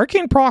when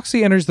Arcane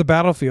Proxy enters the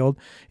battlefield,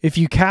 if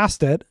you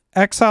cast it,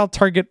 exile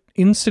target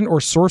instant or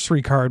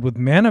sorcery card with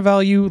mana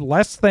value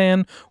less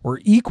than or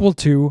equal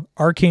to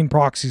Arcane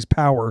Proxy's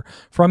power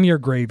from your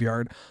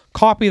graveyard.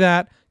 Copy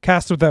that,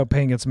 cast without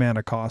paying its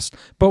mana cost.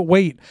 But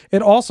wait,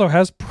 it also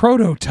has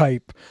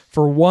Prototype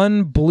for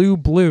 1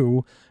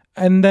 blue,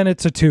 and then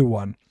it's a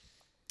 2/1.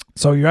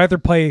 So you either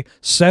play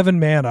 7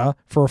 mana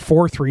for a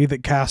 4/3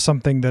 that casts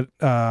something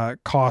that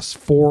costs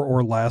 4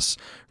 or less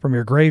from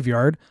your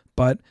graveyard,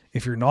 but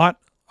if you're not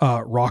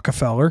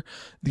Rockefeller,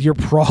 you're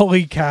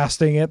probably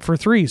casting it for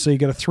 3. So you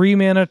get a 3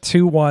 mana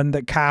 2/1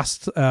 that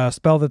casts a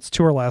spell that's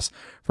 2 or less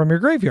from your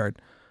graveyard.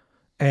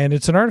 And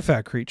it's an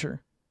artifact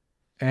creature.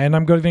 And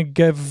I'm going to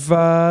give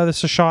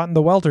this a shot in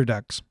the Welter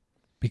decks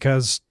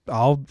because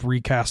I'll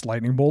recast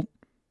Lightning Bolt.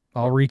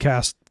 I'll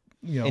recast,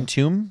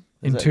 Entomb?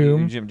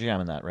 Entomb. You're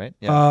jamming that, right?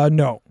 Yeah.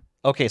 No.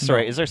 Okay,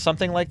 sorry. Is there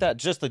something like that?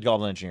 Just the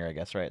Goblin Engineer, I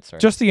guess, right?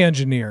 Sorry. Just the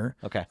Engineer.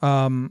 Okay.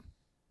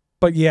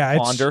 But yeah,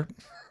 it's Ponder.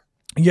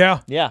 yeah.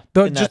 Yeah.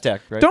 Don't- in that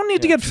deck, right? Don't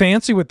need to Yeah. get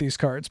fancy with these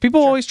cards.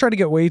 People always try to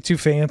get way too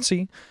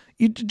fancy.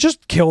 You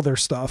just kill their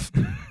stuff.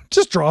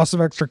 Just draw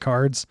some extra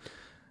cards.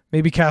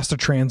 Maybe cast a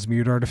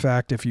transmute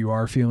artifact if you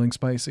are feeling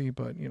spicy,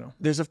 but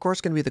There's of course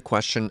going to be the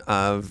question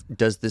of,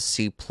 does this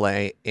see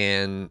play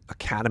in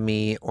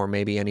Academy or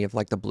maybe any of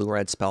like the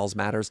blue-red spells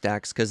matters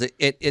decks? Because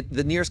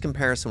the nearest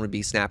comparison would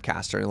be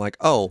Snapcaster, and like,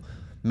 oh,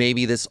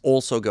 maybe this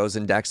also goes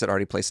in decks that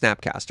already play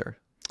Snapcaster.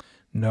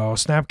 no,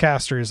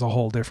 Snapcaster is a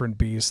whole different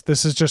beast.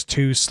 This is just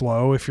too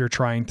slow if you're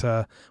trying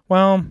to,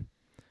 well,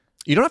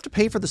 You don't have to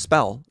pay for the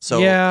spell. So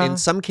Yeah. in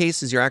some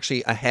cases, you're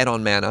actually ahead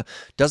on mana.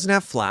 Doesn't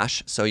have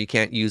flash, so you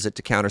can't use it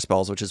to counter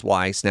spells, which is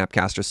why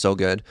Snapcaster's so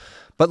good.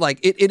 But like,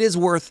 it is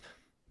worth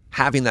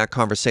having that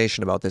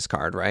conversation about this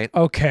card, right?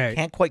 okay.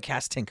 Can't quite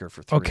cast Tinker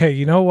for 3. Okay,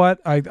 you know what?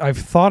 I've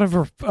thought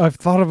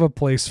of a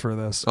place for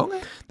this.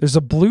 Okay. There's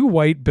a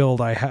blue-white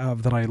build I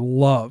have that I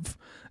love.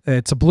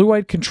 It's a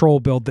blue-white control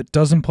build that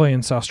doesn't play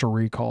Ancestral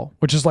Recall,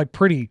 which is like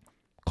pretty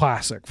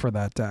classic for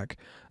that deck.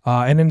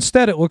 And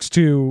instead it looks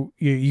to,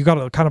 you got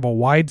a kind of a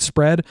wide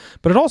spread,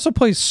 but it also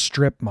plays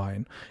Strip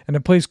Mine, and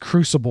it plays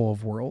Crucible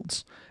of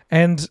Worlds.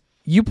 And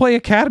you play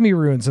Academy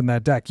Ruins in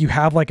that deck. You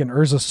have like an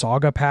Urza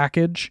Saga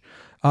package.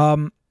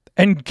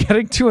 And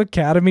getting to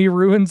Academy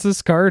Ruins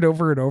this card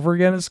over and over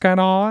again is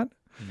kind of hot.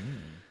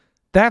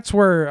 That's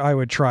where I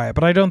would try it,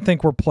 but I don't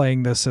think we're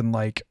playing this in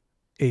like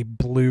a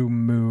Blue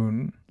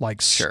Moon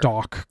like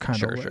stock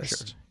kind of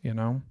list, you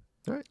know?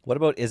 What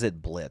about Is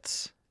It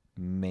Blitz?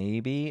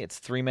 Maybe it's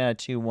 3 mana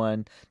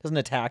 2/1. Doesn't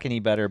attack any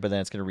better, but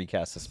then it's going to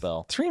recast the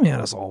spell. 3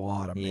 mana is a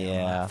lot of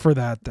mana for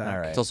that deck. All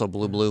right. It's also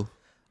blue.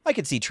 I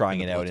could see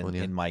trying it out Blitz one,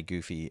 yeah. in my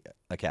goofy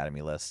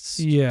Academy lists.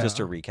 Yeah. Just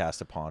to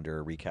recast a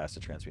Ponder, recast a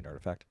Transmute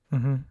Artifact.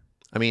 Mm-hmm.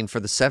 I mean, for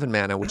the 7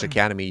 mana, which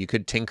Academy, you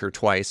could tinker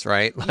twice,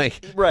 right? Like,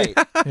 Right.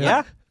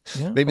 Yeah.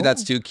 maybe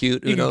that's too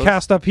cute. You can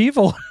cast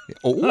Upheaval.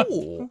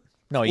 Oh.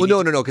 No, Well,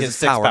 no, because it's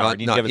six power, power. not-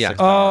 You need to give it yeah. 6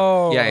 power.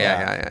 Oh.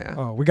 Yeah.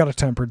 Oh, we got a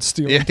Tempered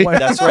Steel Yeah. play.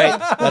 That's right.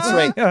 That's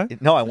right. Yeah.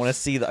 No, I want to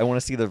see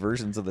the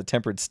versions of the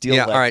Tempered Steel.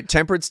 Yeah, deck. all right.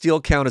 Tempered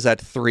Steel count is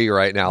at 3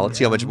 right now. Let's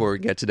see how much more we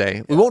can get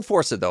today. We won't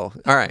force it, though.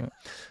 All right.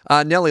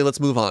 Nelly, let's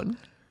move on.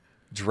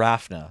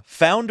 Drafna,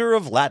 founder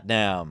of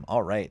Latnam.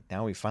 All right,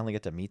 now we finally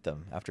get to meet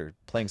them after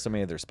playing so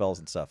many of their spells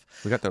and stuff.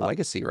 We got their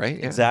legacy, right?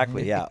 Yeah.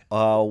 Exactly, yeah.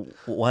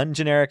 1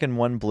 generic and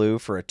 1 blue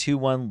for a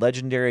 2/1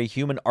 legendary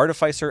human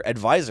artificer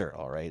advisor.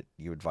 All right,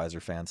 you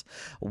advisor fans.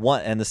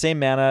 1 and the same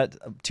mana,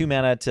 2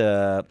 mana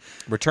to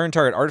return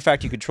target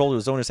artifact you control to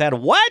his owner's hand.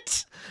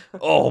 What?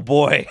 Oh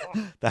boy,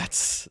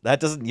 that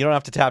doesn't. You don't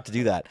have to tap to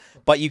do that,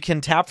 but you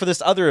can tap for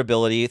this other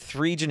ability.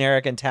 3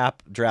 generic and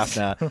tap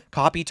Drafna.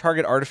 Copy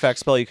target artifact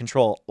spell you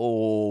control.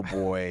 Oh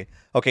boy.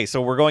 Okay,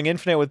 so we're going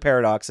infinite with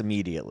Paradox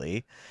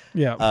immediately.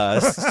 Yeah.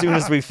 As soon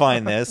as we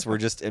find this, we're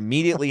just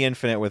immediately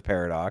infinite with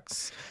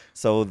Paradox.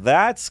 So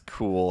that's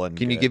cool. And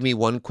Can you give me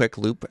one quick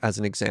loop as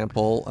an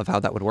example of how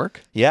that would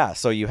work? Yeah,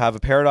 so you have a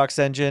Paradox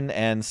engine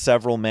and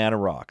several mana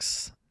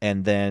rocks.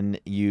 And then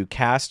you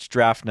cast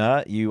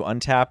Drafna, you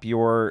untap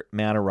your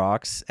mana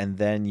rocks, and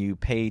then you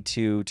pay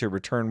to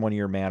return one of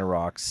your mana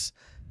rocks.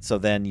 So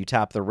then you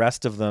tap the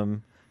rest of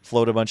them,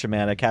 float a bunch of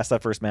mana, cast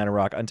that first mana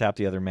rock, untap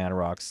the other mana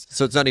rocks.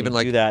 So it's not even You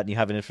like do that, and you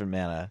have an infinite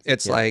mana.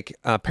 it's Yeah. like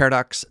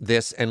Paradox,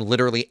 this, and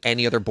literally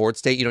any other board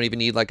state. You don't even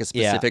need like a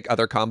specific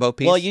other combo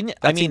piece. Well,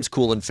 that seems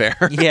cool and fair.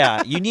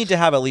 Yeah, you need to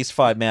have at least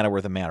 5 mana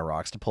worth of mana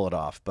rocks to pull it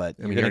off. But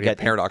I mean, you're gonna get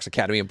Paradox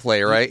Academy in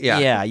play, right? Yeah.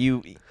 Yeah,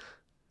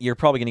 you're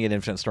probably going to get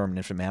Infinite Storm and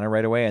Infinite Mana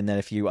right away. And then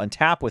if you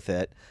untap with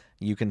it,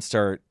 you can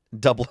start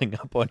doubling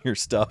up on your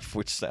stuff,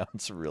 which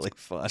sounds really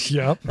fun.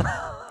 Yep.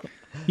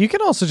 You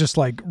can also just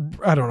like,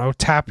 I don't know,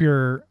 tap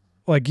your,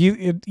 like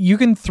you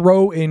can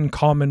throw in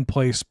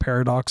commonplace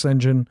Paradox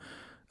Engine,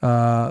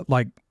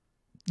 like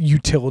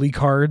utility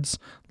cards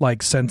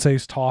like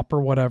Sensei's Top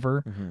or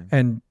whatever,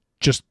 and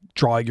just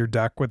draw your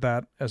deck with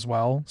that as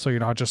well. So you're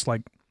not just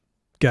like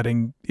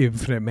getting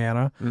infinite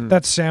mana.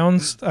 That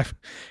sounds,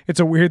 it's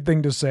a weird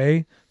thing to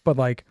say, but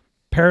like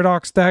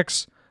Paradox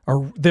decks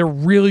they're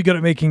really good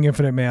at making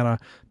infinite mana.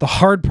 The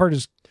hard part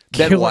is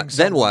then what?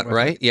 Then what? with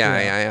Right? it.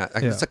 Yeah.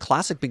 It's a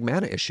classic big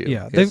mana issue.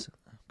 Yeah,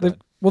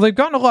 they've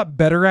gotten a lot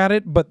better at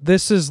it, but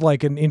this is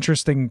like an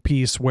interesting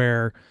piece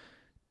where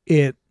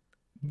it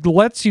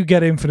lets you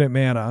get infinite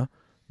mana,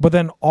 but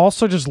then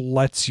also just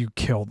lets you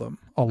kill them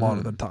a lot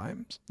of the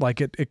times.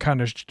 Like it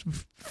kind of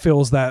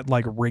fills that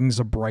like Rings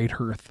of Bright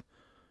Hearth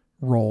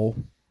role.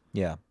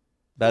 Yeah.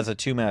 That's a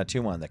 2-mana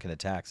 2/1 that can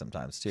attack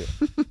sometimes too.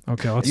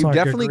 Okay, let's You not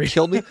definitely agree.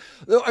 killed me.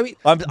 I mean,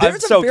 I'm there's a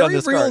stoked on very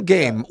this real card.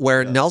 game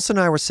where Nelson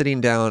and I were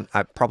sitting down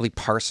at probably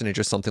Parsonage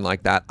or something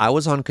like that. I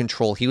was on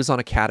Control, he was on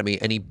Academy,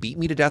 and he beat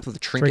me to death with a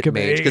Trinket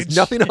Mage because Mage.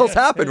 nothing else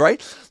happened,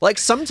 right? Like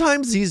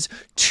sometimes these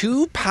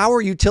 2-power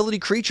utility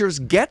creatures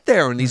get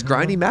there in these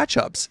grindy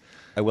matchups.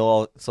 I will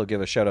also give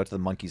a shout out to the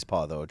Monkey's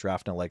Paw though.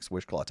 Drafna likes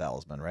Wishclaw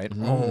Talisman, right?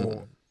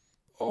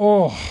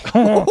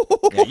 Yeah,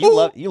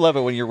 you love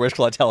it when your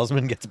Wishclaw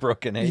Talisman gets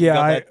broken. Eh?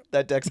 Yeah,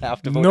 that deck's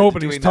half devoted.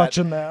 Nobody's to doing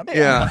touching that.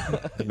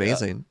 Yeah,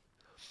 amazing.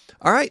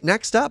 All right,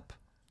 next up,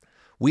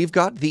 we've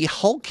got the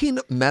Hulking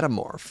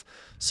Metamorph.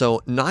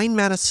 So 9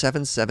 mana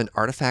 7/7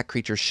 artifact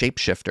creature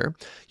shapeshifter.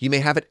 You may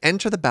have it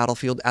enter the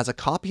battlefield as a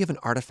copy of an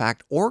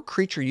artifact or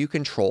creature you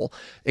control,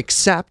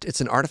 except it's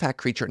an artifact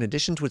creature in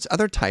addition to its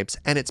other types,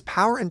 and its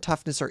power and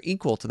toughness are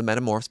equal to the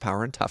Metamorph's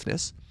power and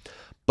toughness.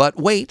 But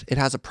wait, it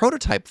has a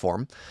prototype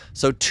form.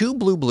 So 2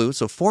 blue,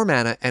 so 4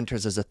 mana,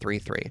 enters as a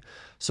 3/3.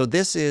 So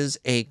this is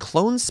a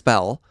clone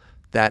spell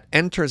that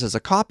enters as a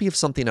copy of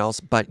something else,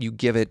 but you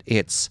give it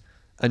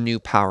a new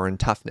power and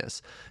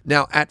toughness.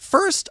 Now, at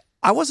first,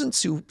 I wasn't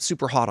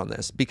super hot on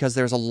this because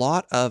there's a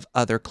lot of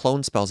other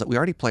clone spells that we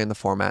already play in the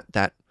format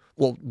that,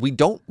 well,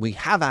 we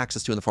have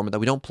access to in the format that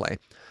we don't play.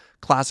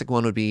 Classic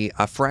one would be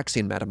a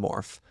Phyrexian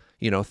Metamorph.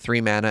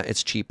 3 mana,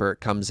 it's cheaper, it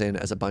comes in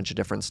as a bunch of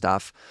different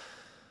stuff.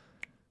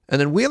 And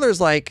then Wheeler's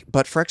like,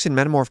 but Phyrexian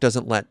Metamorph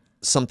doesn't let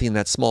something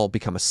that's small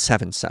become a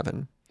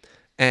 7/7.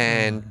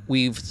 And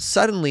we've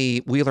suddenly,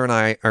 Wheeler and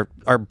I,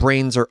 our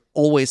brains are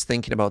always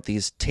thinking about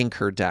these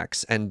Tinker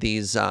decks and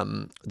these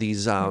Goblin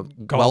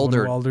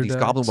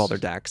Welder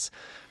decks,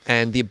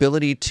 and the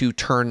ability to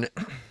turn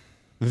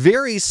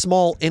very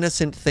small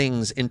innocent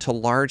things into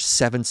large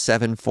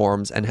 7/7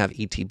 forms and have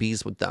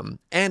ETBs with them.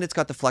 And it's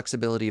got the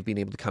flexibility of being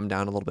able to come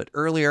down a little bit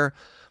earlier.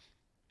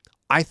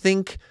 I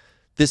think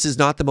this is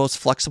not the most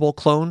flexible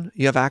clone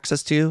you have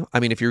access to. I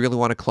mean, if you really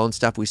want to clone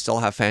stuff, we still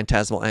have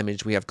Phantasmal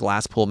Image, we have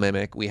Glasspool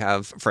Mimic, we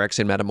have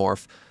Phyrexian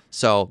Metamorph.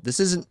 So this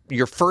isn't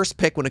your first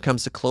pick when it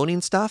comes to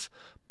cloning stuff,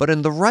 but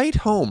in the right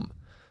home,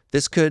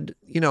 this could,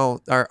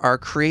 our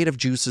creative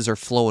juices are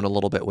flowing a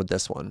little bit with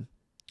this one.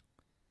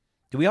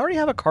 Do we already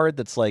have a card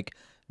that's like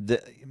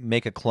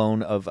make a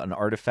clone of an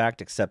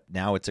artifact, except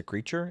now it's a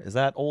creature? Is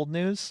that old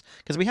news?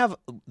 Because we have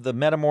the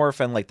Metamorph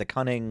and like the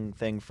Cunning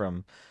thing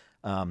from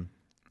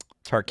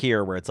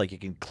Tarkir, where it's like you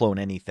can clone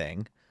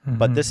anything.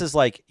 But this is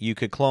like you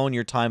could clone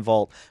your Time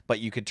Vault,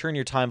 but you could turn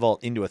your Time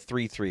Vault into a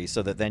 3/3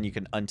 so that then you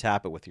can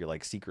untap it with your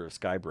like Seeker of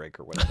Skybreak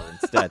or whatever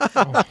instead.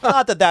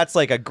 Not that that's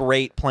like a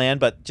great plan,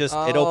 but just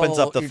it opens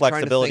up the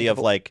flexibility of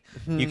like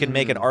you can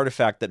make an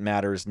artifact that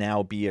matters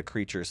now be a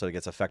creature, so it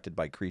gets affected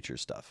by creature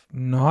stuff.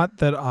 Not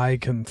that I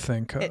can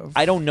think of.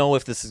 I don't know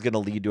if this is going to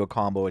lead to a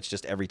combo. It's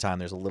just every time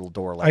there's a little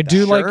door like I that.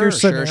 do like your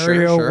Sure,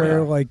 scenario sure.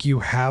 where like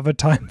you have a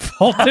Time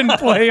Vault in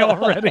play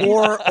already.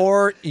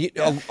 Or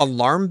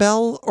Alarm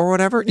Bell or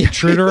whatever.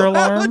 Intruder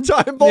Alarm.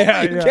 Time Vault,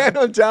 Yeah, but you yeah. can't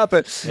untap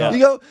it.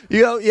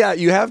 Yeah.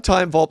 You have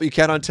Time Vault, but you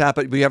can't untap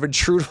it. But you have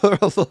Intruder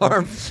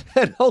Alarm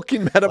and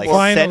Hulking Metamorph. Like,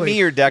 Finally. send me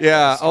your deck.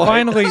 Yeah. list. Oh,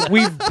 Finally,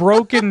 we've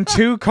broken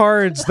 2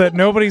 cards that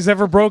nobody's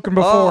ever broken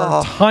before.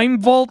 Oh. Time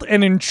Vault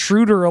and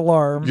Intruder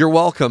Alarm. You're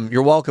welcome.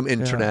 You're welcome,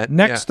 Internet.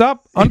 Next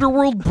up,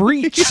 Underworld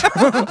Breach.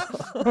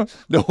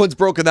 No one's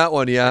broken that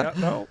one yet.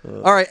 No.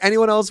 All right.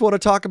 Anyone else want to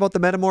talk about the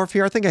Metamorph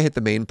here? I think I hit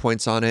the main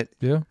points on it.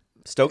 Yeah.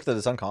 Stoked that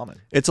it's uncommon.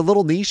 It's a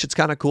little niche. It's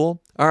kind of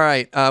cool. All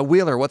right.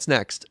 Wheeler, what's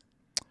next?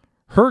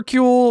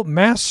 Hercule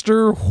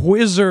Master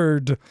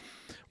Wizard.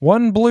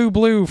 1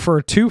 blue for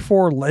a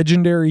 2/4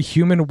 legendary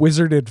human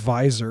wizard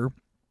advisor.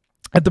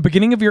 At the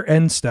beginning of your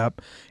end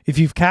step, if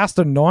you've cast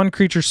a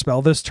non-creature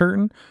spell this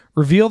turn,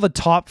 reveal the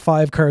top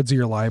 5 cards of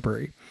your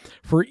library.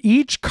 For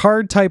each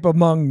card type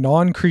among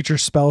non-creature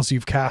spells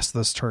you've cast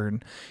this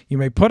turn, you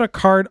may put a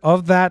card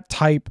of that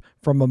type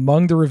from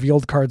among the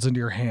revealed cards into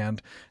your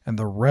hand, and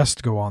the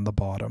rest go on the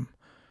bottom.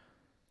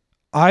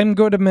 I'm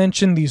going to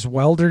mention these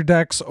welder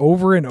decks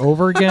over and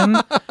over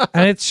again,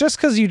 and it's just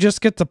because you just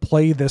get to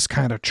play this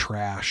kind of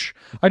trash.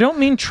 I don't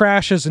mean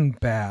trash as in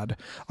bad.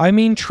 I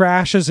mean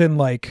trash as in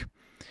like,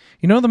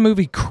 You know the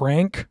movie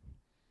Crank?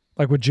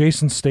 Like with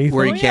Jason Statham?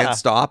 Where he can't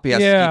stop. He has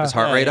to keep his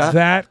heart rate up.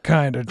 That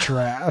kind of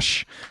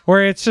trash.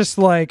 Where it's just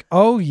like,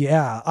 oh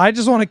yeah, I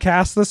just want to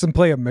cast this and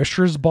play a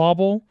Mishra's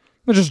Bauble.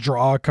 I'll just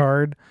draw a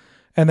card.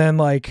 And then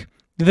like,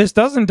 this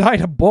doesn't die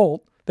to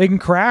Bolt. They can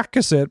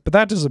Caracas it, but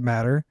that doesn't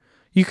matter.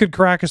 You could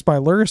Caracas by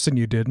Lurrus and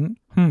you didn't.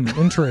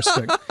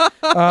 Interesting.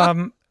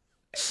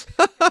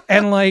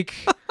 And like,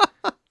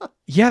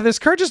 yeah, this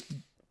card just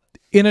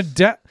in a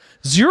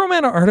zero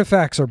mana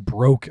artifacts are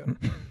broken.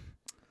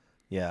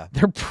 Yeah.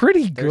 They're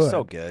pretty good. They're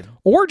so good.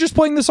 Or just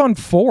playing this on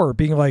 4,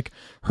 being like,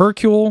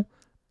 Hercule,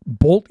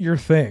 bolt your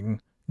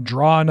thing,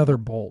 draw another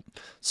bolt.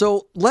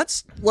 So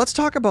let's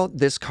talk about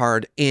this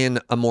card in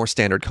a more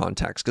standard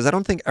context, because I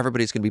don't think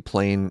everybody's going to be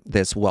playing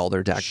this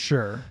Welder deck.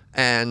 Sure.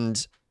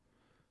 And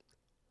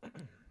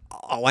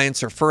I'll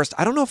answer first.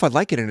 I don't know if I'd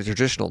like it in a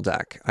traditional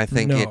deck. I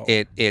think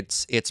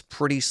it's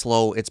pretty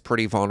slow. It's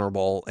pretty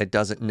vulnerable. It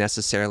doesn't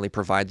necessarily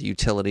provide the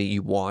utility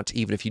you want,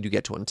 even if you do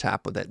get to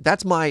untap with it.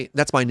 That's my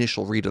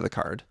initial read of the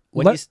card.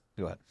 Go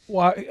ahead.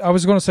 Well, I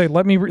was going to say,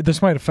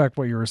 this might affect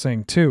what you were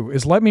saying too,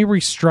 is let me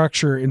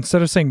restructure,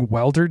 instead of saying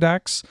Welder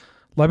decks,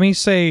 let me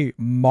say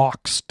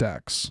Mox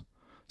decks.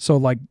 So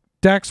like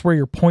decks where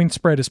your point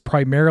spread is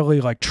primarily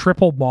like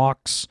triple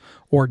Mox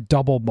or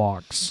double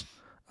Mox.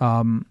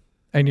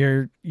 And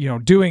you're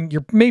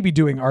maybe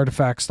doing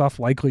artifact stuff,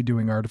 likely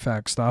doing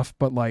artifact stuff,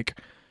 but like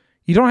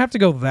you don't have to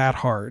go that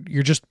hard.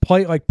 You're just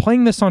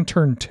playing this on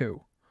turn 2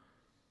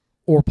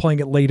 or playing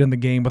it late in the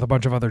game with a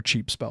bunch of other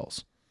cheap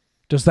spells.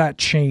 Does that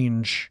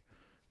change,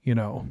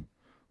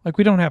 like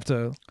we don't have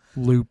to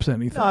loop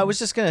anything. No, I was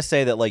just going to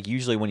say that like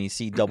usually when you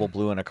see double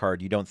blue in a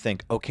card, you don't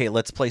think, okay,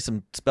 let's play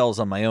some spells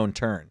on my own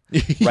turn,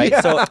 right?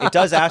 Yeah. So it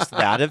does ask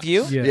that of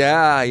you.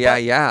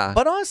 Yeah.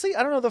 But honestly,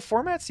 I don't know. The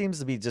format seems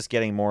to be just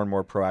getting more and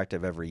more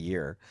proactive every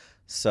year.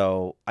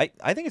 So I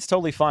think it's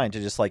totally fine to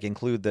just like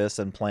include this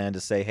and plan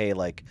to say, hey,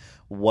 like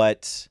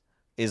what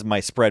is my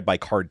spread by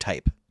card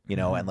type,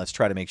 and let's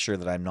try to make sure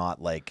that I'm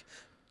not like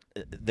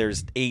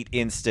there's 8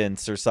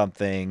 instants or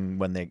something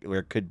where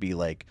it could be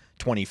like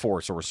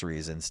 24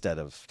 sorceries instead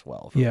of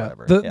 12 or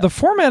whatever. The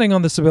formatting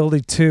on this ability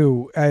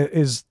too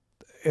is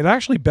it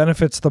actually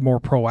benefits the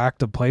more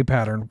proactive play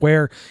pattern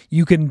where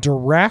you can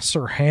duress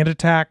or hand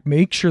attack,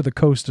 make sure the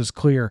coast is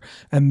clear,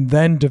 and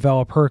then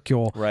develop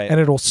Hercule, and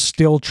it'll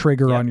still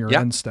trigger on your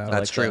end step.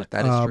 That's true.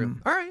 That is true.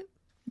 All right.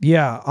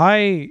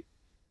 Yeah.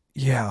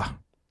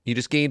 You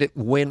just gained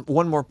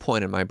one more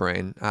point in my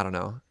brain. I don't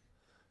know.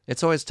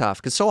 It's always tough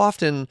because so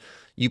often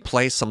you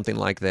play something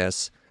like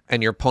this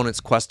and your opponent's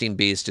questing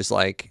beast is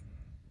like,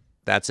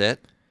 that's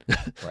it.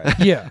 Right.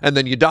 Yeah. And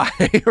then you die.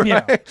 Right?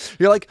 Yeah.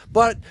 You're like,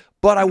 but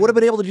I would have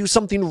been able to do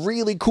something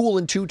really cool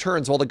in 2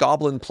 turns while the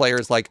goblin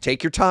player's like,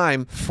 take your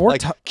time.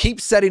 Keep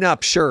setting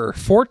up, sure.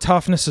 4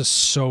 toughness is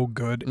so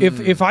good.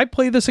 If I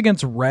play this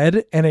against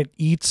red and it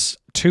eats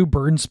 2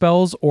 burn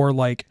spells or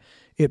like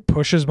it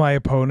pushes my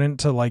opponent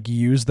to like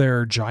use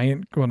their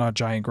not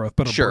giant growth,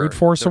 but a brute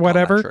force or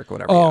whatever.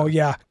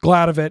 Yeah.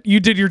 Glad of it. You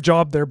did your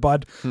job there,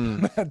 bud.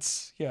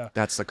 That's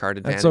the card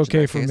advantage. That's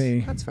okay for case. me.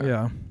 That's fair.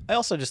 Yeah. I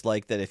also just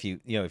like that if you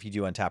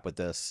do untap with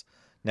this,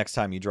 next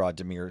time you draw a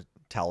Dimir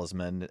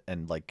Talisman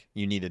and like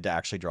you needed to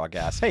actually draw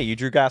gas, hey, you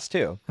drew gas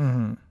too.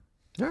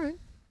 Mm-hmm. All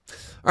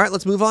right,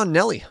 let's move on.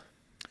 Nelly.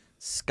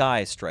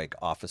 Sky Strike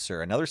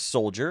Officer, another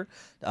soldier,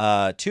 2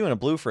 and a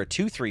blue for a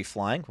 2/3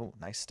 flying. Ooh,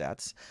 nice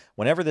stats.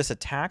 Whenever this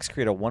attacks,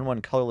 create a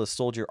 1/1 colorless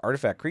soldier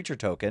artifact creature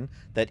token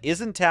that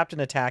isn't tapped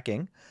and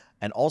attacking,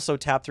 and also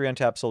tap 3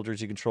 untapped soldiers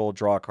you control,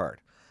 draw a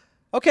card.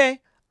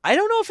 Okay, I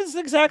don't know if it's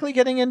exactly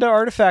getting into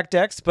artifact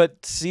decks,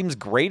 but seems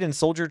great in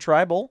Soldier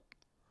Tribal.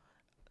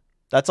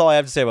 That's all I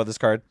have to say about this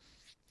card.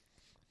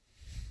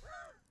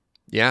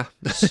 Yeah.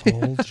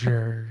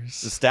 Soldiers.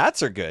 The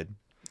stats are good.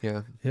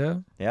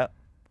 Yeah.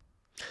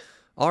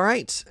 All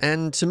right,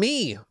 and to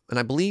me, and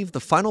I believe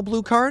the final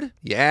blue card,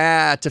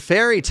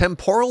 Teferi,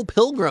 Temporal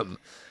Pilgrim.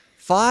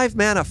 5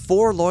 mana,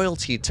 4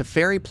 loyalty,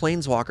 Teferi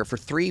Planeswalker for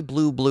 3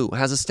 blue,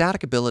 has a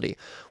static ability.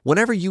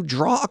 Whenever you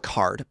draw a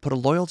card, put a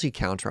loyalty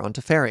counter on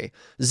Teferi.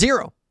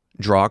 0,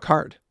 draw a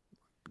card.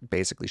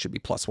 Basically should be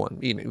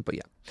 +1, but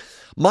yeah.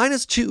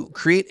 -2,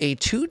 create a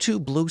 2/2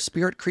 blue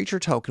spirit creature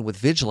token with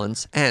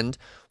vigilance, and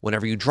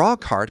whenever you draw a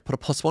card, put a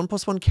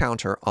 +1/+1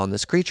 counter on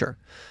this creature.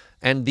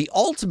 And the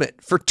ultimate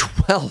for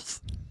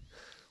 12,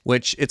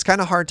 which it's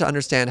kind of hard to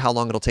understand how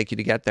long it'll take you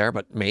to get there,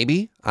 but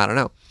maybe, I don't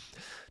know.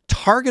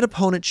 Target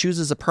opponent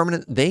chooses a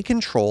permanent they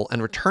control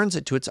and returns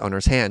it to its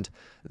owner's hand.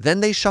 Then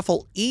they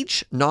shuffle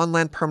each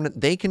non-land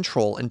permanent they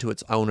control into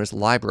its owner's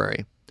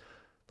library.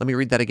 Let me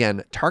read that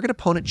again. Target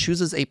opponent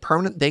chooses a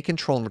permanent they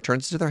control and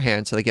returns it to their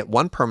hand, so they get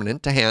 1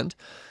 permanent to hand.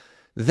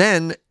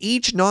 Then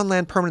each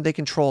non-land permanent they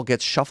control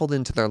gets shuffled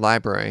into their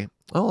library.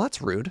 Oh,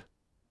 that's rude.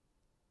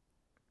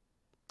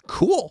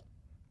 Cool.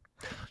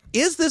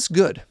 Is this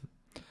good?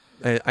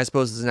 I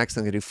suppose this is the next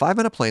thing to do. 5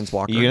 mana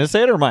Planeswalker. You gonna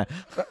say it or mine?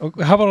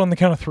 How about on the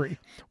count of 3?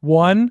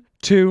 1,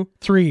 2,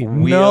 3.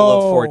 Wheel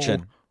of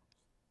Fortune.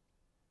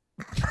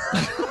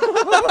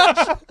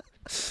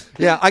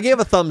 Yeah, I gave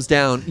a thumbs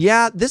down.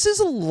 Yeah, this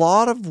is a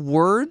lot of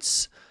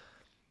words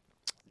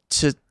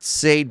to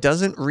say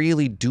doesn't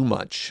really do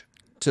much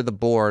to the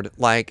board.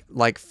 Like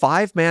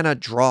 5 mana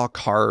draw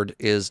card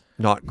is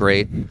not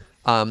great.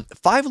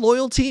 5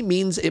 loyalty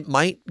means it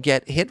might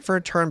get hit for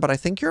a turn, but I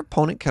think your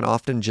opponent can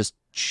often just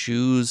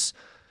choose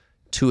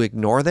to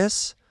ignore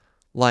this.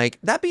 Like,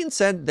 that being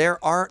said, there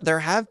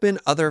have been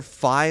other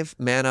 5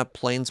 mana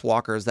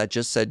planeswalkers that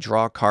just said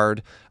draw a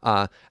card.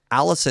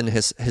 Allison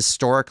has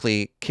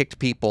historically kicked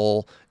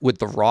people with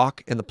the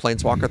rock in the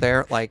planeswalker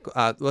there. Like,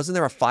 wasn't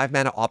there a 5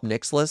 mana Ob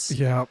Nixilis?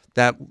 Yeah.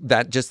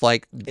 That just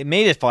like It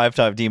made it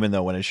 5-time demon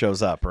though when it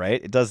shows up,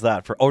 right? It does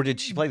that for. Or did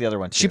she play the other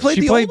one too? she played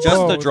She the played old just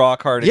one. both. the draw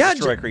card and Yeah,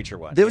 destroy creature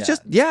one. It was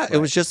just it was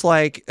Right. just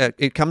like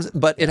it comes,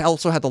 but it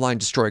also had the line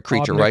destroy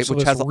creature, right?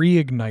 Which has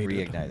reignited.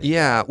 reignited.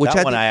 yeah, which that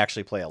had one the- I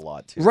actually play a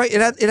lot too. right.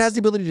 It has the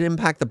ability to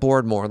impact the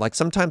board more. Like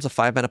sometimes a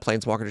 5 mana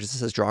planeswalker just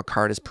says draw a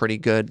card is pretty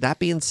good. That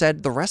being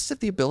said, the rest of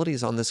the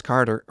abilities on this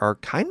card are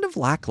kind of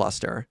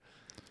lackluster.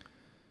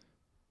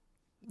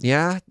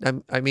 Yeah,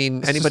 I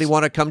mean, anybody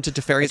want to come to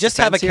Teferi's Just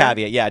have a defense here?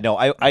 caveat. Yeah, no,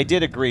 I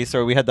did agree.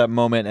 So we had that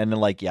moment, and then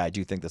like, yeah, I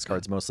do think this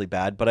card's mostly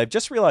bad. But I've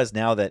just realized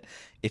now that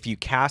if you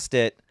cast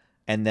it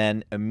and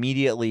then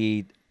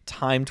immediately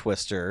Time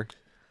Twister,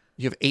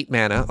 You have 8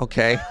 mana.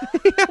 Okay.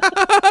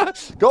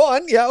 Go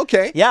on. Yeah.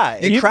 Okay. yeah,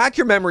 You crack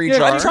your memory Yeah,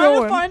 jar. I'm trying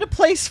going. to find a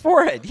place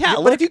for it. Yeah,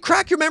 But if you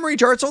crack your memory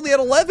jar, it's only at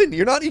 11.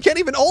 You can't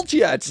even ult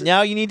yet.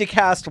 now you need to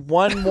cast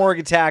one more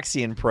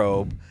Gitaxian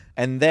probe,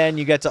 and then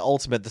you get to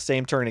ultimate the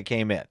same turn it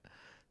came in.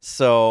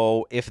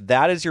 So if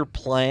that is your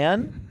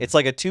plan, it's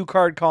like a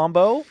 2-card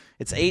combo.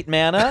 It's 8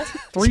 mana.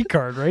 3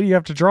 card, right? You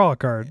have to draw a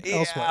card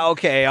elsewhere. Yeah,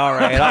 okay, all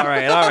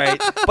right.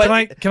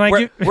 But Can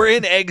I we're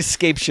in Egg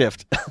Scape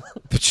Shift.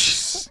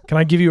 Can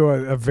I give you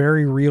a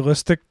very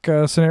realistic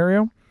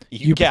scenario?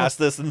 You cast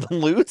this and then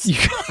lose.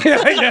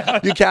 Yeah.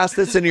 You cast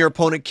this and your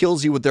opponent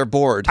kills you with their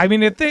board. I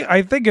mean,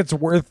 I think it's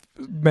worth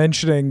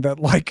mentioning that,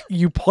 like,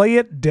 you play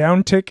it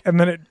down tick and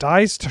then it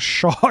dies to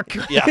shock.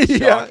 Yeah,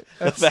 Yeah.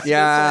 That's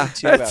Yeah.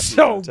 That's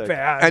so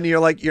bad. And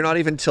you're not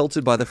even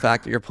tilted by the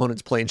fact that your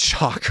opponent's playing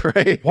shock,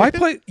 right? Why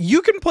play?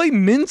 You can play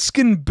Minsk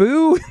and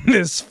Boo in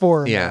this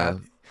format. Yeah.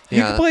 You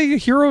Yeah. can play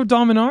Hero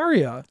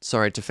Dominaria.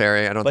 Sorry,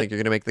 Teferi. I don't think you're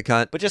going to make the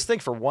cut. But just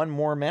think, for one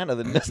more mana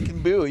than Misk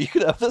and Boo, you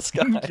could have this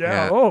guy. Yeah.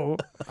 Yeah. Oh.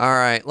 All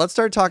right. Let's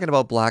start talking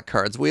about black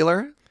cards.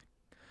 Wheeler?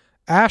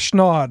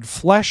 Ashnod,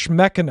 Flesh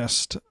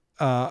Mechanist,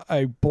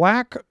 a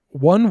black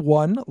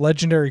 1/1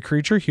 legendary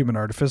creature, human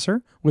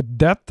artificer, with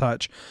Death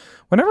Touch.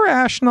 Whenever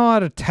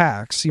Ashnod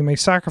attacks, you may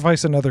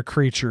sacrifice another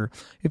creature.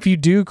 If you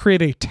do,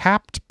 create a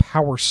tapped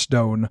Power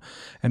Stone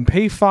and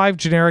pay 5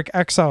 generic,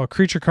 exile a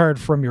creature card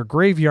from your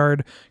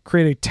graveyard.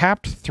 Create a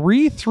tapped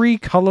 3/3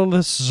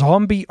 colorless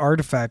zombie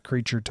artifact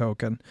creature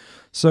token.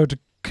 So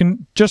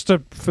just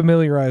to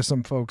familiarize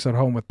some folks at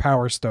home with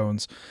Power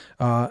Stones,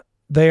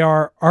 they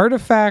are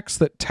artifacts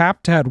that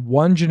tap to add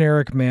 1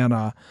 generic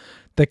mana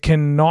that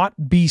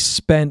cannot be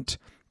spent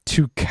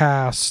to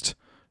cast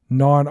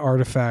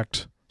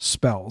non-artifact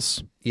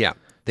spells. Yeah.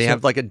 They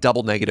have like a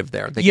double negative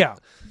there. Yeah.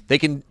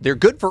 They're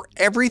good for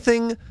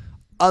everything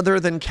other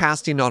than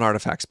casting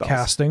non-artifact spells.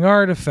 Casting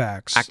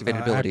artifacts.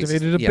 Activated abilities.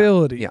 Activated Yeah.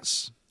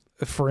 abilities.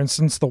 For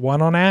instance, the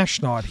one on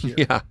Ashnod here.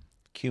 Yeah.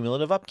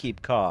 Cumulative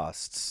upkeep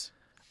costs.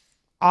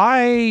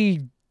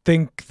 I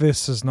think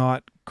this is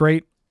not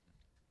great.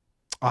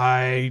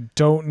 I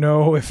don't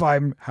know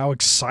how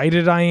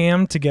excited I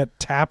am to get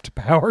tapped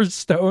Power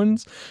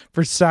Stones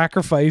for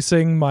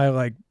sacrificing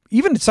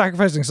even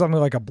sacrificing something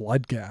like a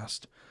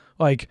Bloodghast.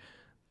 Like,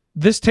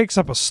 this takes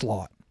up a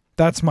slot.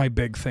 That's my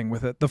big thing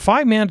with it. The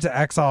 5 mana to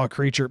exile a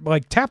creature,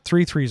 like, tap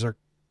 3/3s are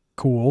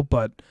cool,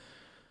 but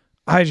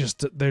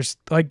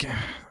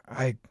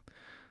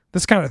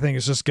this kind of thing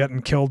is just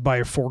getting killed by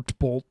a Forked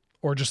Bolt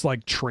or just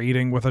like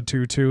trading with a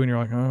 2/2 and you're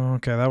like, oh,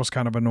 okay, that was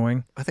kind of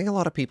annoying. I think a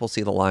lot of people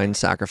see the line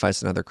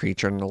sacrifice another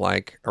creature and they're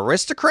like,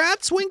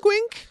 aristocrats, wink,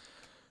 wink.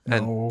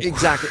 And No.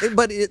 exactly.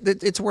 But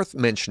it's worth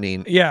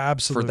mentioning Yeah,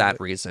 absolutely. for that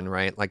reason,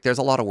 right? Like, there's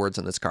a lot of words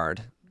in this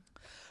card.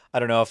 I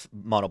don't know if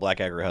Mono Black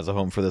Aggro has a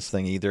home for this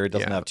thing either. It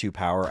doesn't Yeah. have 2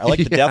 power. I like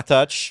the Yeah. Death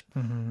Touch.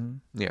 Mhm.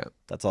 Yeah.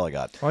 That's all I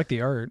got. I like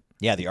the art.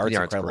 Yeah, the art's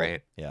art's incredible.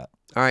 great. Yeah.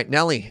 All right,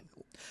 Nelly.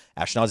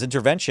 Ashnod's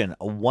Intervention,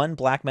 a 1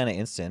 black mana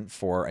instant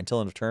for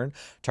until end of turn.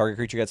 Target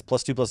creature gets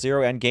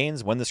 +2/+0 and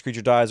gains when this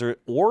creature dies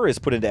or is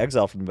put into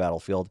exile from the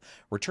battlefield.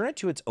 Return it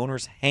to its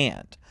owner's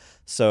hand.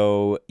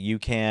 So you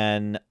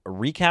can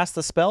recast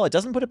the spell. It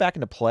doesn't put it back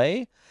into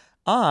play.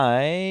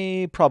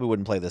 I probably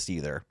wouldn't play this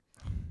either.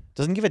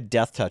 Doesn't give it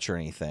Death Touch or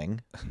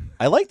anything.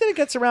 I like that it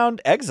gets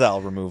around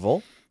exile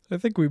removal. I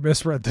think we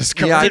misread this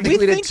card. Yeah, I Did think we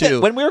we did think that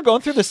too. when we were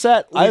going through the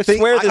set, I think-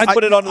 swear this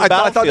put it onto the I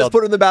thought this battlefield.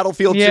 put it in the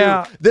battlefield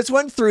Yeah. too. This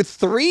went through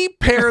 3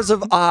 pairs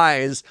of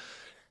eyes.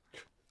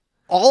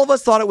 All of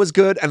us thought it was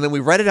good, and then we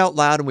read it out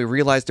loud and we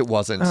realized it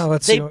wasn't. Oh,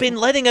 let's see. They've been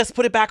letting us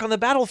put it back on the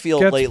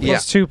battlefield Gets lately.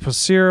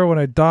 +2/+0 when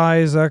it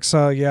dies.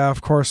 Exile. Yeah,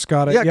 of course,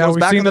 got it. Yeah, it goes we've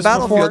back seen on the this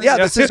battlefield. before. Yeah,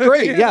 this is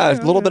great. Yeah,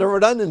 a little bit of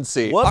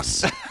redundancy.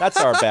 Whoops. That's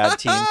our bad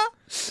team.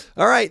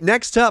 All right,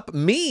 next up,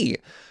 me.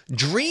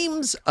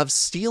 Dreams of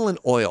Steel and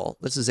Oil.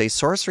 This is a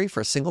sorcery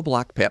for a single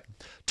black pip.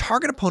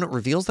 Target opponent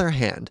reveals their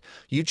hand.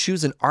 You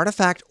choose an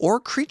artifact or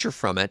creature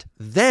from it,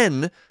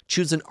 then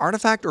choose an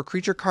artifact or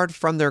creature card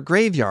from their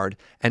graveyard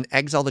and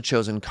exile the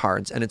chosen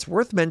cards. And it's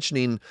worth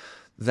mentioning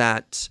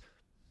that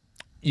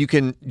you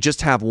can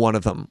just have one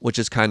of them, which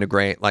is kind of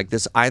great. Like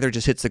this either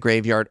just hits the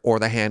graveyard or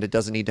the hand. It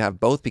doesn't need to have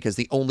both because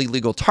the only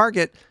legal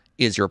target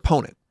is your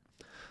opponent.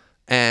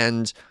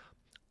 And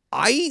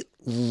I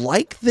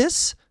like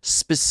this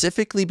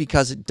specifically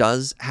because it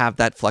does have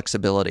that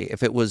flexibility.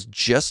 If it was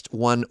just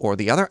one or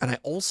the other, and I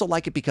also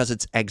like it because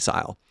it's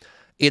exile.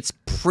 It's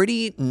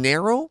pretty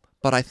narrow,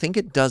 but I think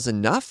it does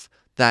enough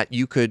that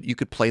you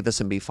could play this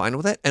and be fine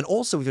with it. And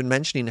also, we've been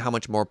mentioning how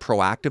much more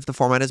proactive the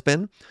format has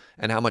been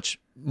and how much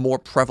more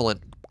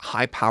prevalent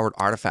high-powered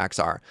artifacts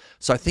are.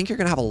 So I think you're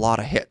going to have a lot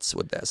of hits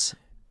with this.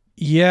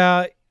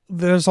 Yeah,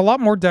 there's a lot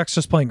more decks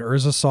just playing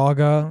Urza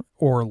Saga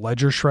or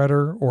Ledger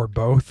Shredder or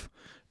both.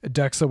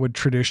 Decks that would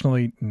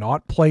traditionally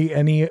not play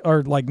any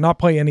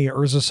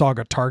Urza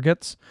Saga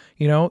targets.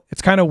 You know,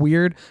 it's kind of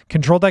weird.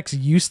 Control decks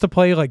used to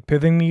play like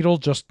Pithing Needle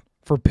just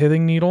for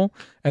Pithing Needle,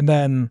 and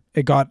then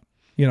it got,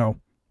 you know,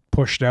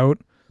 pushed out.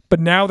 But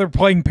now they're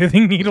playing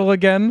Pithing Needle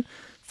again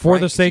for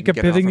the sake of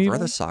Pithing Needle.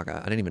 Urza Saga.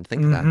 I didn't even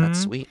think of that.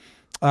 That's sweet.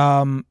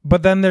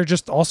 But then they're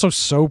just also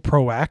so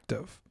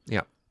proactive.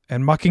 Yeah.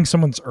 And mucking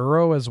someone's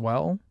Uro as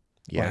well.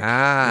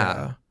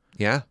 Yeah.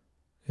 Yeah.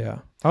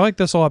 I like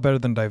this a lot better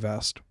than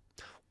Divest.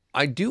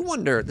 I do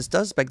wonder, this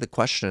does beg the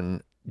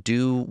question,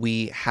 do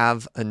we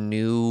have a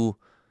new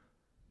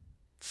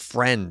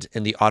friend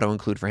in the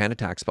auto-include for hand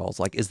attack spells?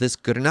 Like, is this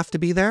good enough to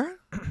be there?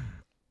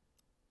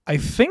 I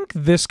think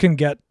this can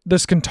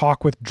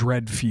talk with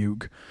Dread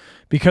Fugue,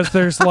 because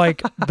there's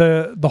like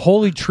the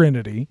Holy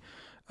Trinity.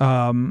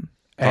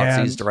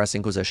 Thoughtseize, Duress,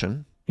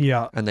 Inquisition.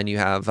 Yeah. And then you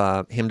have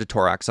Hymn to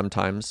Torak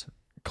sometimes.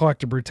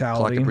 Collective Brutality.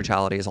 Collective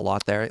Brutality is a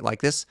lot there.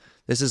 Like this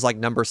is like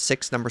number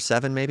 6, number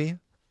 7 maybe?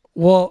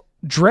 Well,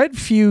 Dread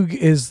Fugue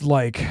is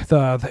like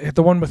the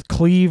one with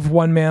Cleave,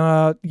 1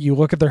 mana. You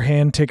look at their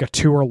hand, take a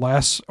 2 or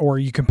less, or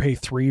you can pay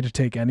 3 to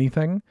take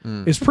anything.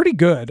 Is pretty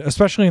good,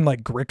 especially in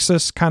like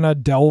Grixis kind of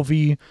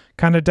Delvey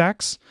kind of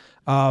decks.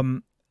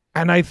 And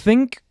I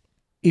think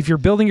if you're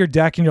building your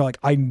deck and you're like,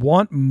 I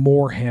want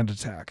more hand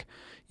attack,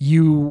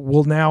 you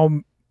will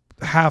now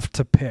have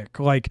to pick.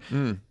 Like,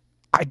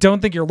 I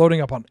don't think you're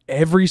loading up on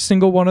every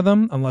single one of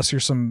them unless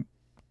you're some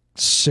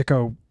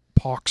sicko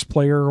Pox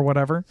player or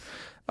whatever.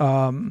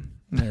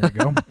 There we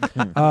go.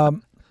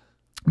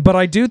 But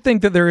I do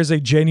think that there is a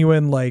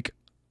genuine, like,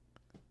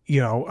 you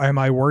know, am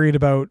I worried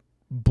about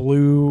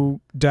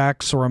blue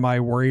decks or am I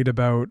worried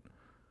about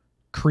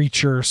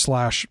creature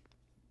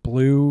 /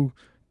 blue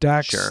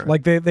decks? Sure.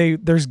 Like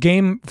there's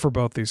game for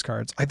both these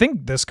cards. I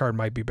think this card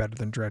might be better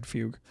than Dread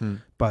Fugue,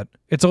 but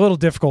it's a little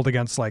difficult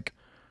against, like,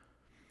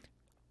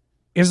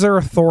 is there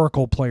a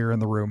Thoracle player in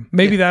the room?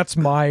 Maybe that's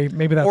my or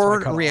my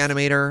cutoff.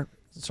 Reanimator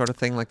sort of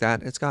thing like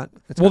that.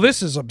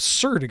 This is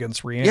absurd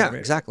against Reanimator. Yeah,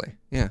 exactly.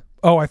 Yeah.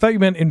 Oh, I thought you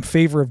meant in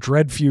favor of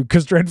Dread Fugue,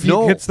 because Dread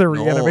Fugue hits their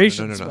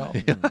reanimation spell.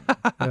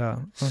 Yeah,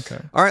 okay.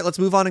 All right, let's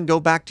move on and go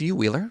back to you,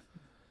 Wheeler.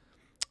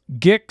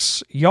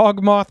 Gix,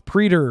 Yawgmoth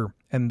Praetor,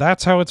 and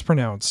that's how it's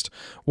pronounced.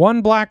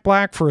 1 black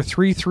for a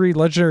 3/3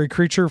 legendary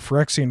creature,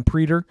 Phyrexian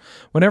Praetor.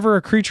 Whenever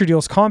a creature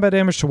deals combat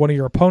damage to one of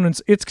your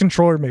opponents, its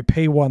controller may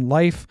pay 1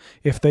 life.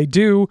 If they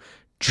do,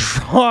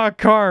 draw a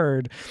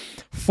card.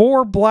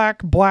 4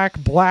 black,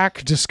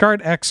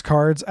 discard X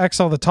cards,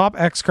 exile the top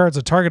X cards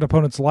of target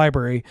opponent's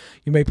library.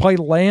 You may play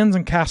lands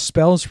and cast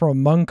spells from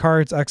among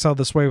cards exiled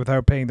this way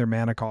without paying their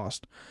mana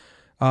cost.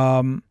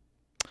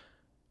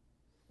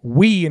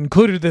 We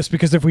included this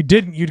because if we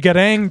didn't, you'd get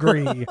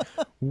angry.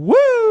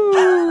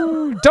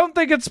 Woo! Don't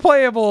think it's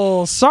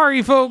playable.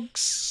 Sorry,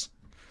 folks.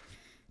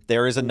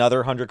 There is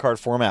another 100-card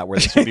format where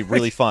this would be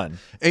really fun.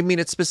 I mean,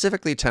 it's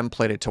specifically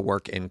templated to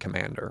work in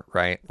Commander,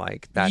 right?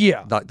 Like that.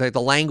 Yeah.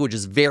 The language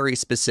is very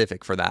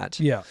specific for that.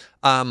 Yeah.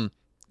 Can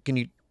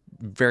you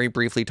very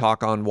briefly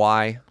talk on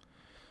why?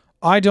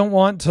 I don't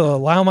want to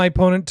allow my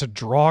opponent to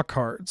draw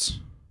cards.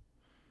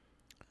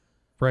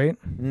 Right?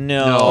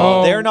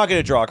 No, they're not going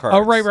to draw cards.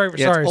 Oh, right.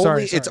 Yeah,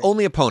 Sorry. It's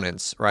only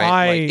opponents,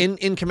 right? Like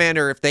in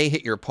Commander, if they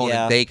hit your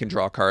opponent, they can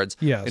draw cards.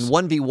 Yes. In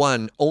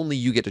 1v1, only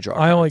you get to draw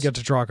cards. I only get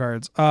to draw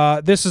cards.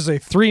 This is a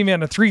 3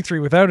 mana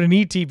 3/3 without an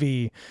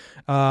ETB.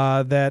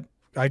 That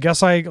I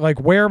guess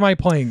where am I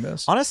playing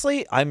this?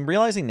 Honestly, I'm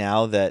realizing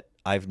now that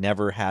I've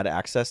never had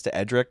access to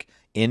Edric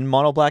in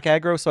mono black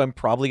aggro, so I'm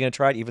probably going to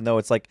try it, even though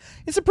it's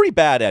a pretty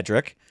bad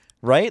Edric,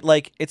 right?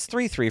 Like, it's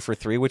 3/3 for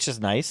 3, which is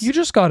nice. You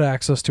just got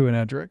access to an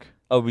Edric.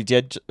 Oh, we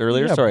did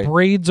earlier? Yeah, Sorry.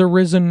 Braids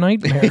Arisen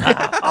Nightmare.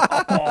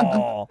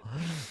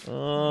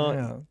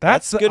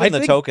 That's good in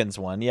the tokens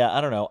one. Yeah, I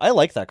don't know. I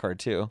like that card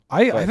too.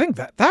 I think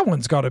that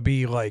one's got to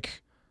be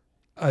like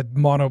a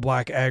mono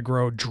black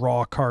aggro,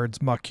 draw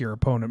cards, muck your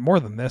opponent more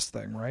than this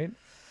thing, right?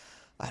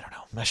 I don't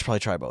know. I should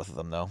probably try both of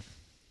them though.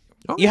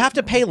 You have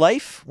to pay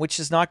life, which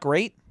is not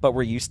great, but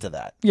we're used to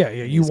that. Yeah,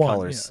 you These want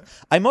colors.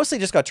 I mostly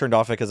just got turned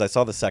off because I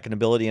saw the second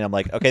ability and I'm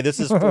like, okay, this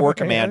is for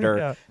commander,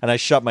 yeah. and I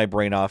shut my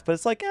brain off. But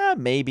it's like,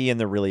 maybe in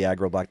the really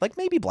aggro black, like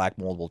maybe Black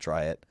Mold will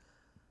try it,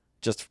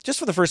 just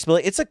for the first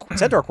ability. It's a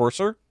Dark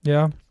Horser.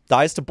 Yeah.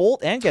 Dies to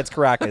Bolt and gets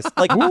Caracas.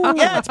 Like,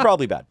 yeah, it's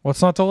probably bad.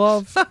 What's not to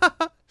love?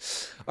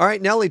 All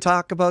right, Nelly,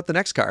 talk about the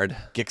next card.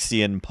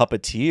 Gixian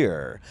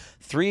Puppeteer.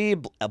 3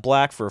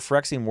 black for a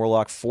Phyrexian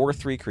Warlock,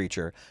 4/3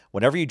 creature.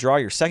 Whenever you draw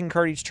your second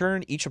card each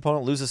turn, each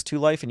opponent loses 2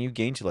 life and you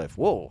gain 2 life.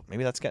 Whoa,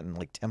 maybe that's getting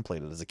like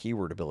templated as a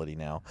keyword ability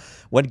now.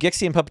 When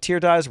Gixian Puppeteer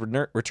dies,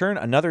 return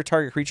another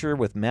target creature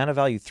with mana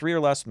value 3 or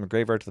less from the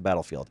graveyard to the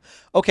battlefield.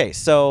 Okay,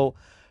 so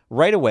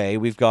right away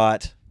we've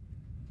got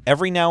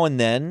every now and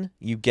then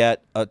you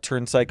get a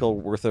turn cycle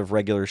worth of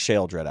regular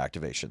Shale Dread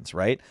activations,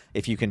 right?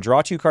 If you can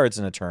draw 2 cards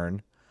in a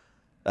turn,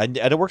 and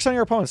it works on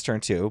your opponent's turn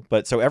too,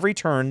 but so every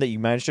turn that you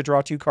manage to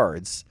draw 2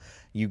 cards,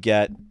 you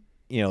get,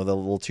 the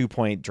little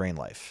 2-point drain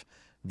life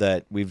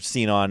that we've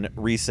seen on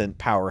recent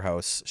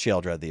Powerhouse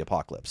Shale Dread the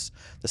Apocalypse.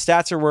 The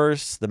stats are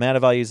worse, the mana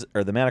values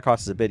or the mana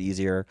cost is a bit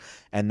easier,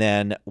 and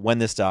then when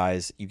this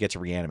dies, you get to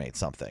reanimate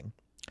something.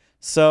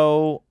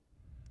 So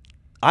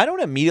I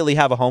don't immediately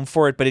have a home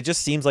for it, but it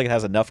just seems like it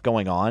has enough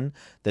going on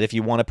that if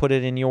you want to put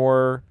it in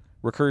your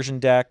recursion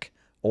deck,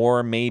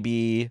 or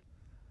maybe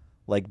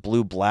like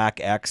blue-black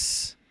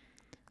X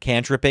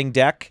cantripping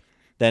deck,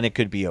 then it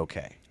could be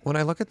okay. When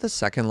I look at the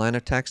second line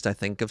of text, I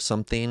think of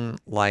something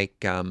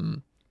like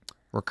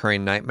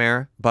Recurring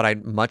Nightmare, but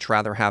I'd much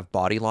rather have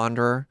Body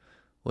Launderer,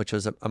 which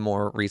was a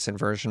more recent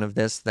version of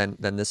this than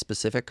this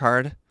specific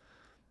card.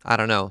 I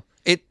don't know.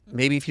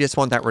 Maybe if you just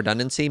want that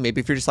redundancy,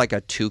 maybe if you're just like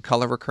a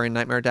 2-color Recurring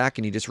Nightmare deck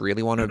and you just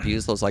really want to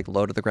abuse those like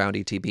low-to-the-ground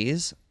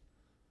ETBs.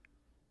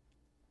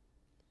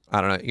 I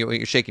don't know.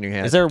 You're shaking your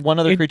head. Is there one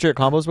other creature it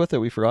combos with that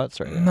we forgot?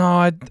 Sorry.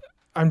 No,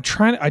 I'm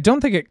trying. I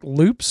don't think it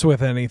loops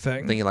with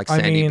anything. Thinking like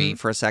Sandy B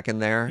for a second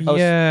there.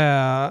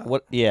 Yeah.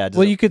 What? Yeah. Does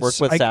well, it you could work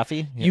with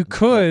Safi? You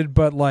could,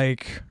 but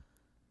like.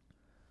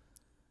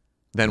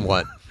 Then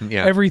what?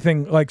 Yeah.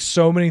 Everything, like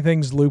so many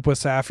things loop with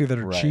Safi that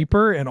are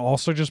cheaper and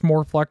also just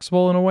more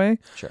flexible in a way.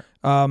 Sure.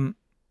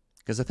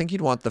 Because I think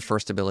you'd want the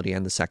first ability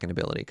and the second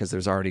ability because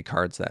there's already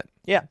cards that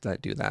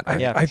do that.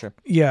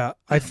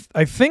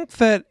 I think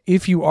that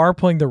if you are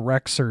playing the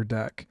Rexer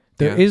deck,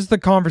 there is the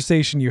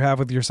conversation you have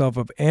with yourself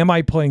of, am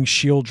I playing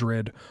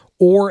Shieldred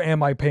or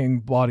am I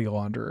playing Body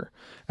Launderer?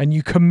 And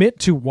you commit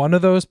to one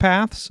of those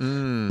paths,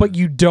 but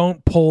you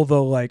don't pull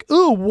the like,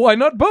 ooh, why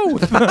not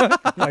both?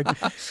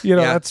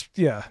 That's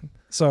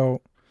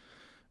So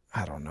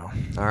I don't know.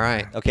 All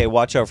right. Okay,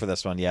 watch out for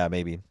this one. Yeah,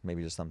 maybe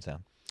just thumbs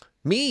down.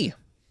 Me.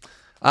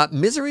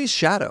 Misery's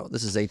Shadow.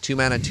 This is a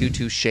 2-mana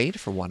 2/2 shade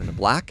for 1 and a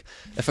black.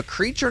 If a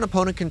creature an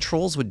opponent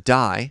controls would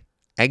die,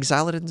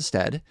 exile it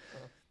instead.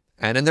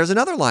 And then there's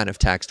another line of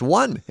text.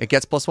 1. It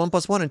gets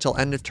 +1/+1 until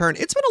end of turn.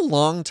 It's been a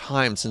long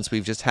time since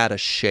we've just had a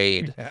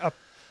shade. Yeah.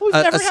 We've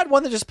never had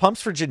one that just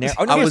pumps for generic.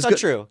 Oh, no, that's not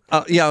true.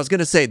 Yeah, I was going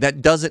to say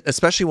that doesn't,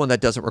 especially one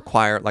that doesn't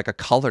require like a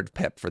colored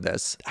pip for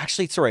this.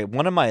 Actually, sorry,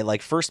 one of my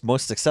first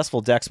most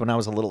successful decks when I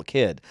was a little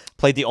kid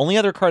played the only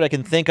other card I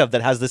can think of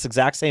that has this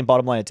exact same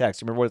bottom line of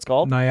text. Remember what it's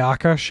called?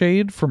 Nyaka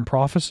Shade from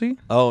Prophecy.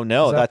 Oh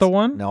no, that's the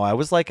one. No, I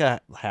was like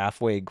a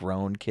halfway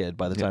grown kid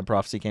by the time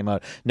Prophecy came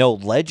out. No,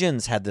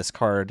 Legends had this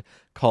card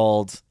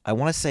called, I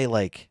want to say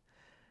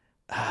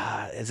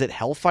is it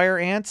Hellfire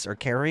Ants or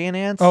Carrion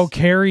Ants? Oh,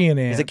 Carrion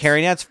Ants. Is it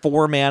Carrion Ants?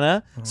 4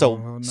 mana.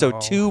 So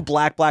 2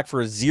 black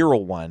for a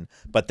 0/1,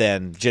 but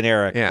then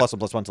generic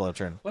 +1/+1 till end of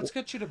turn. Let's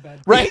get you to bed.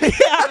 Right?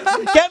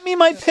 Get me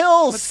my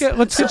pills.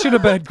 Let's get you to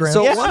bed, Grant.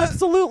 So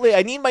absolutely.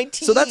 I need my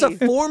tea. So that's a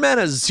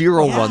 4-mana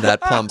 0/1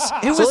 that pumps.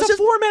 It was a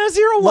 4-mana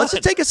 0/1. Let's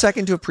just take a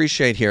second to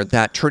appreciate here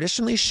that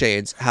traditionally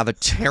shades have a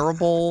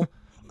terrible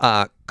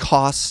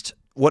cost.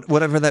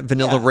 Whatever that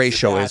vanilla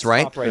ratio is,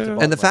 right?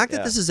 And the fact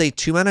that this is a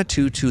 2-mana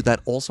 2/2 that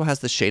also has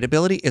the shade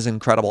ability is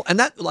incredible. And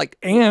that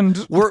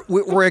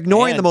we're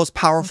ignoring the most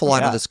powerful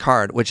line of this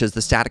card, which is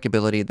the static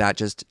ability that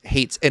just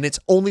hates, and it's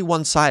only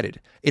one-sided.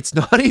 It's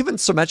not even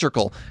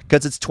symmetrical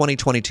because it's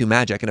 2022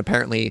 Magic, and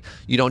apparently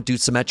you don't do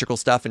symmetrical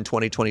stuff in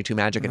 2022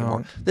 Magic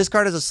anymore. This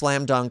card is a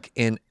slam dunk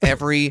in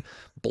every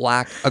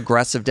black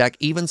aggressive deck,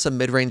 even some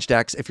mid-range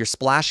decks. If you're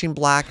splashing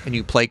black and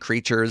you play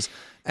creatures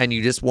and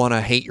you just want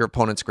to hate your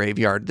opponent's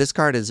graveyard, this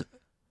card is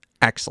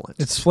excellent.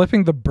 It's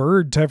flipping the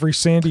bird to every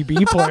Sandy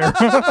B player.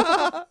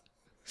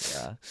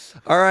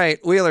 All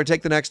right, Wheeler,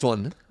 take the next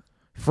one.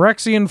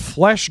 Phyrexian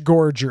Flesh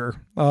Gorger,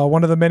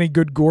 one of the many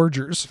good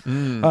Gorgers.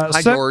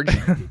 Hi, Gorge.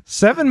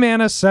 7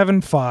 mana,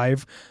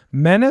 7/5,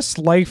 Menace,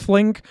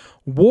 Lifelink,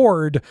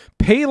 Ward,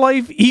 pay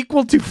life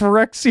equal to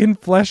Phyrexian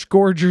Flesh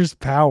Gorger's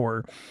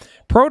power.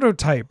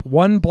 Prototype,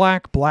 1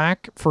 black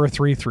for a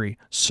 3/3.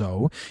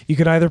 So you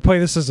can either play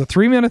this as a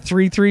 3-mana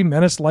 3/3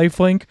 Menace,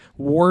 Lifelink,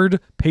 Ward,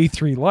 pay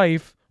 3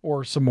 life,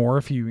 or some more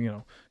if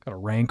you got a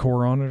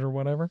Rancor on it or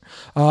whatever.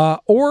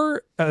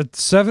 Or a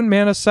 7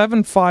 mana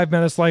 7/5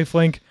 Menace,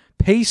 Lifelink,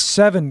 pay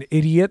 7,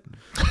 idiot.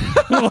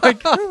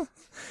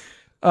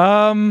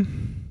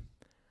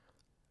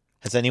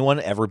 Has anyone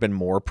ever been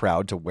more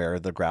proud to wear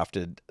the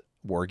grafted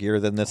war gear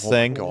than this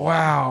thing?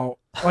 Wow.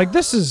 Like,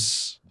 this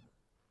is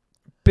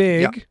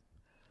big.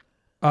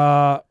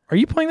 Are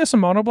you playing this in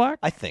mono black?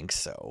 I think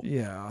so.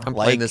 Yeah. I'm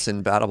playing this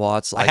in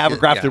BattleBots. I have a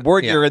grafted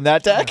war gear in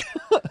that deck.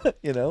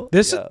 You know,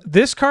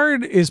 this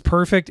card is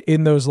perfect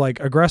in those like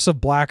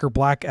aggressive black or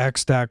black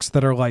X decks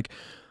that are like,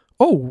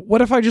 oh,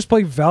 what if I just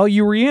play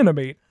value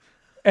reanimate?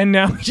 And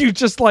now you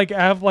just like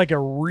have like a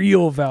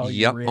real value.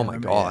 Yep. Reanimate. Oh my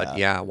god.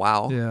 Yeah.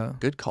 Wow. Yeah.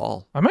 Good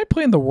call. I might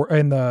play in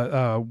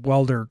the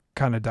welder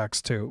kind of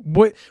decks too.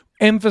 What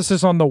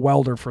emphasis on the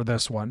welder for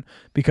this one,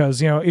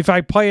 because if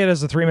I play it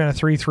as a 3-mana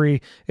 3/3,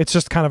 it's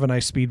just kind of a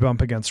nice speed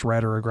bump against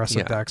red or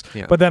aggressive decks.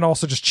 Yeah. But then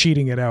also just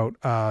cheating it out,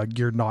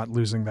 you're not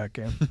losing that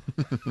game.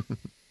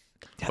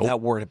 Yeah, that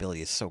ward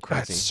ability is so crazy.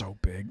 That's so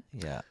big.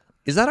 Yeah.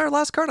 Is that our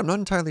last card? I'm not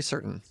entirely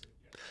certain.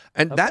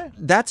 And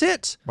that's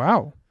it.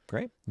 Wow.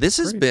 Great. This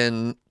is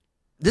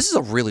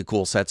a really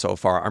cool set so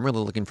far. I'm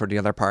really looking for the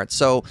other parts.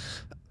 So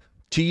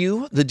to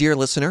you, the dear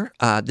listener,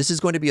 this is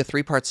going to be a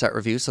 3-part set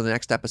review. So the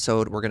next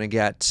episode, we're going to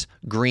get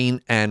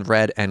green and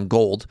red and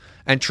gold.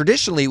 And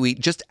traditionally, we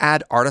just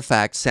add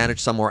artifacts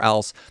sandwiched somewhere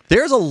else.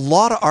 There's a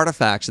lot of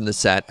artifacts in the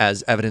set,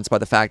 as evidenced by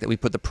the fact that we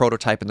put the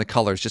prototype in the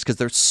colors, just because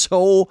there's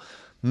so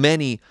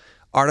many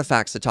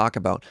artifacts to talk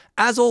about.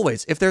 As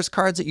always, if there's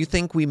cards that you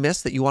think we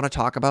missed that you want to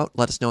talk about,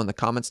 let us know in the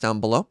comments down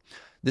below.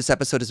 This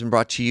episode has been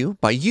brought to you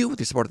by you with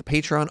your support of the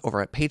Patreon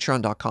over at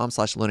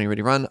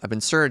patreon.com/loadingreadyrun. I've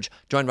been Serge,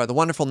 joined by the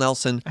wonderful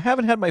Nelson. I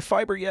haven't had my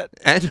fiber yet.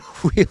 And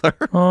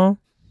Wheeler. Oh.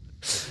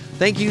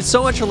 Thank you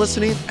so much for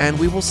listening, and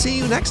we will see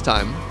you next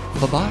time.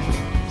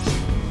 Bye-bye.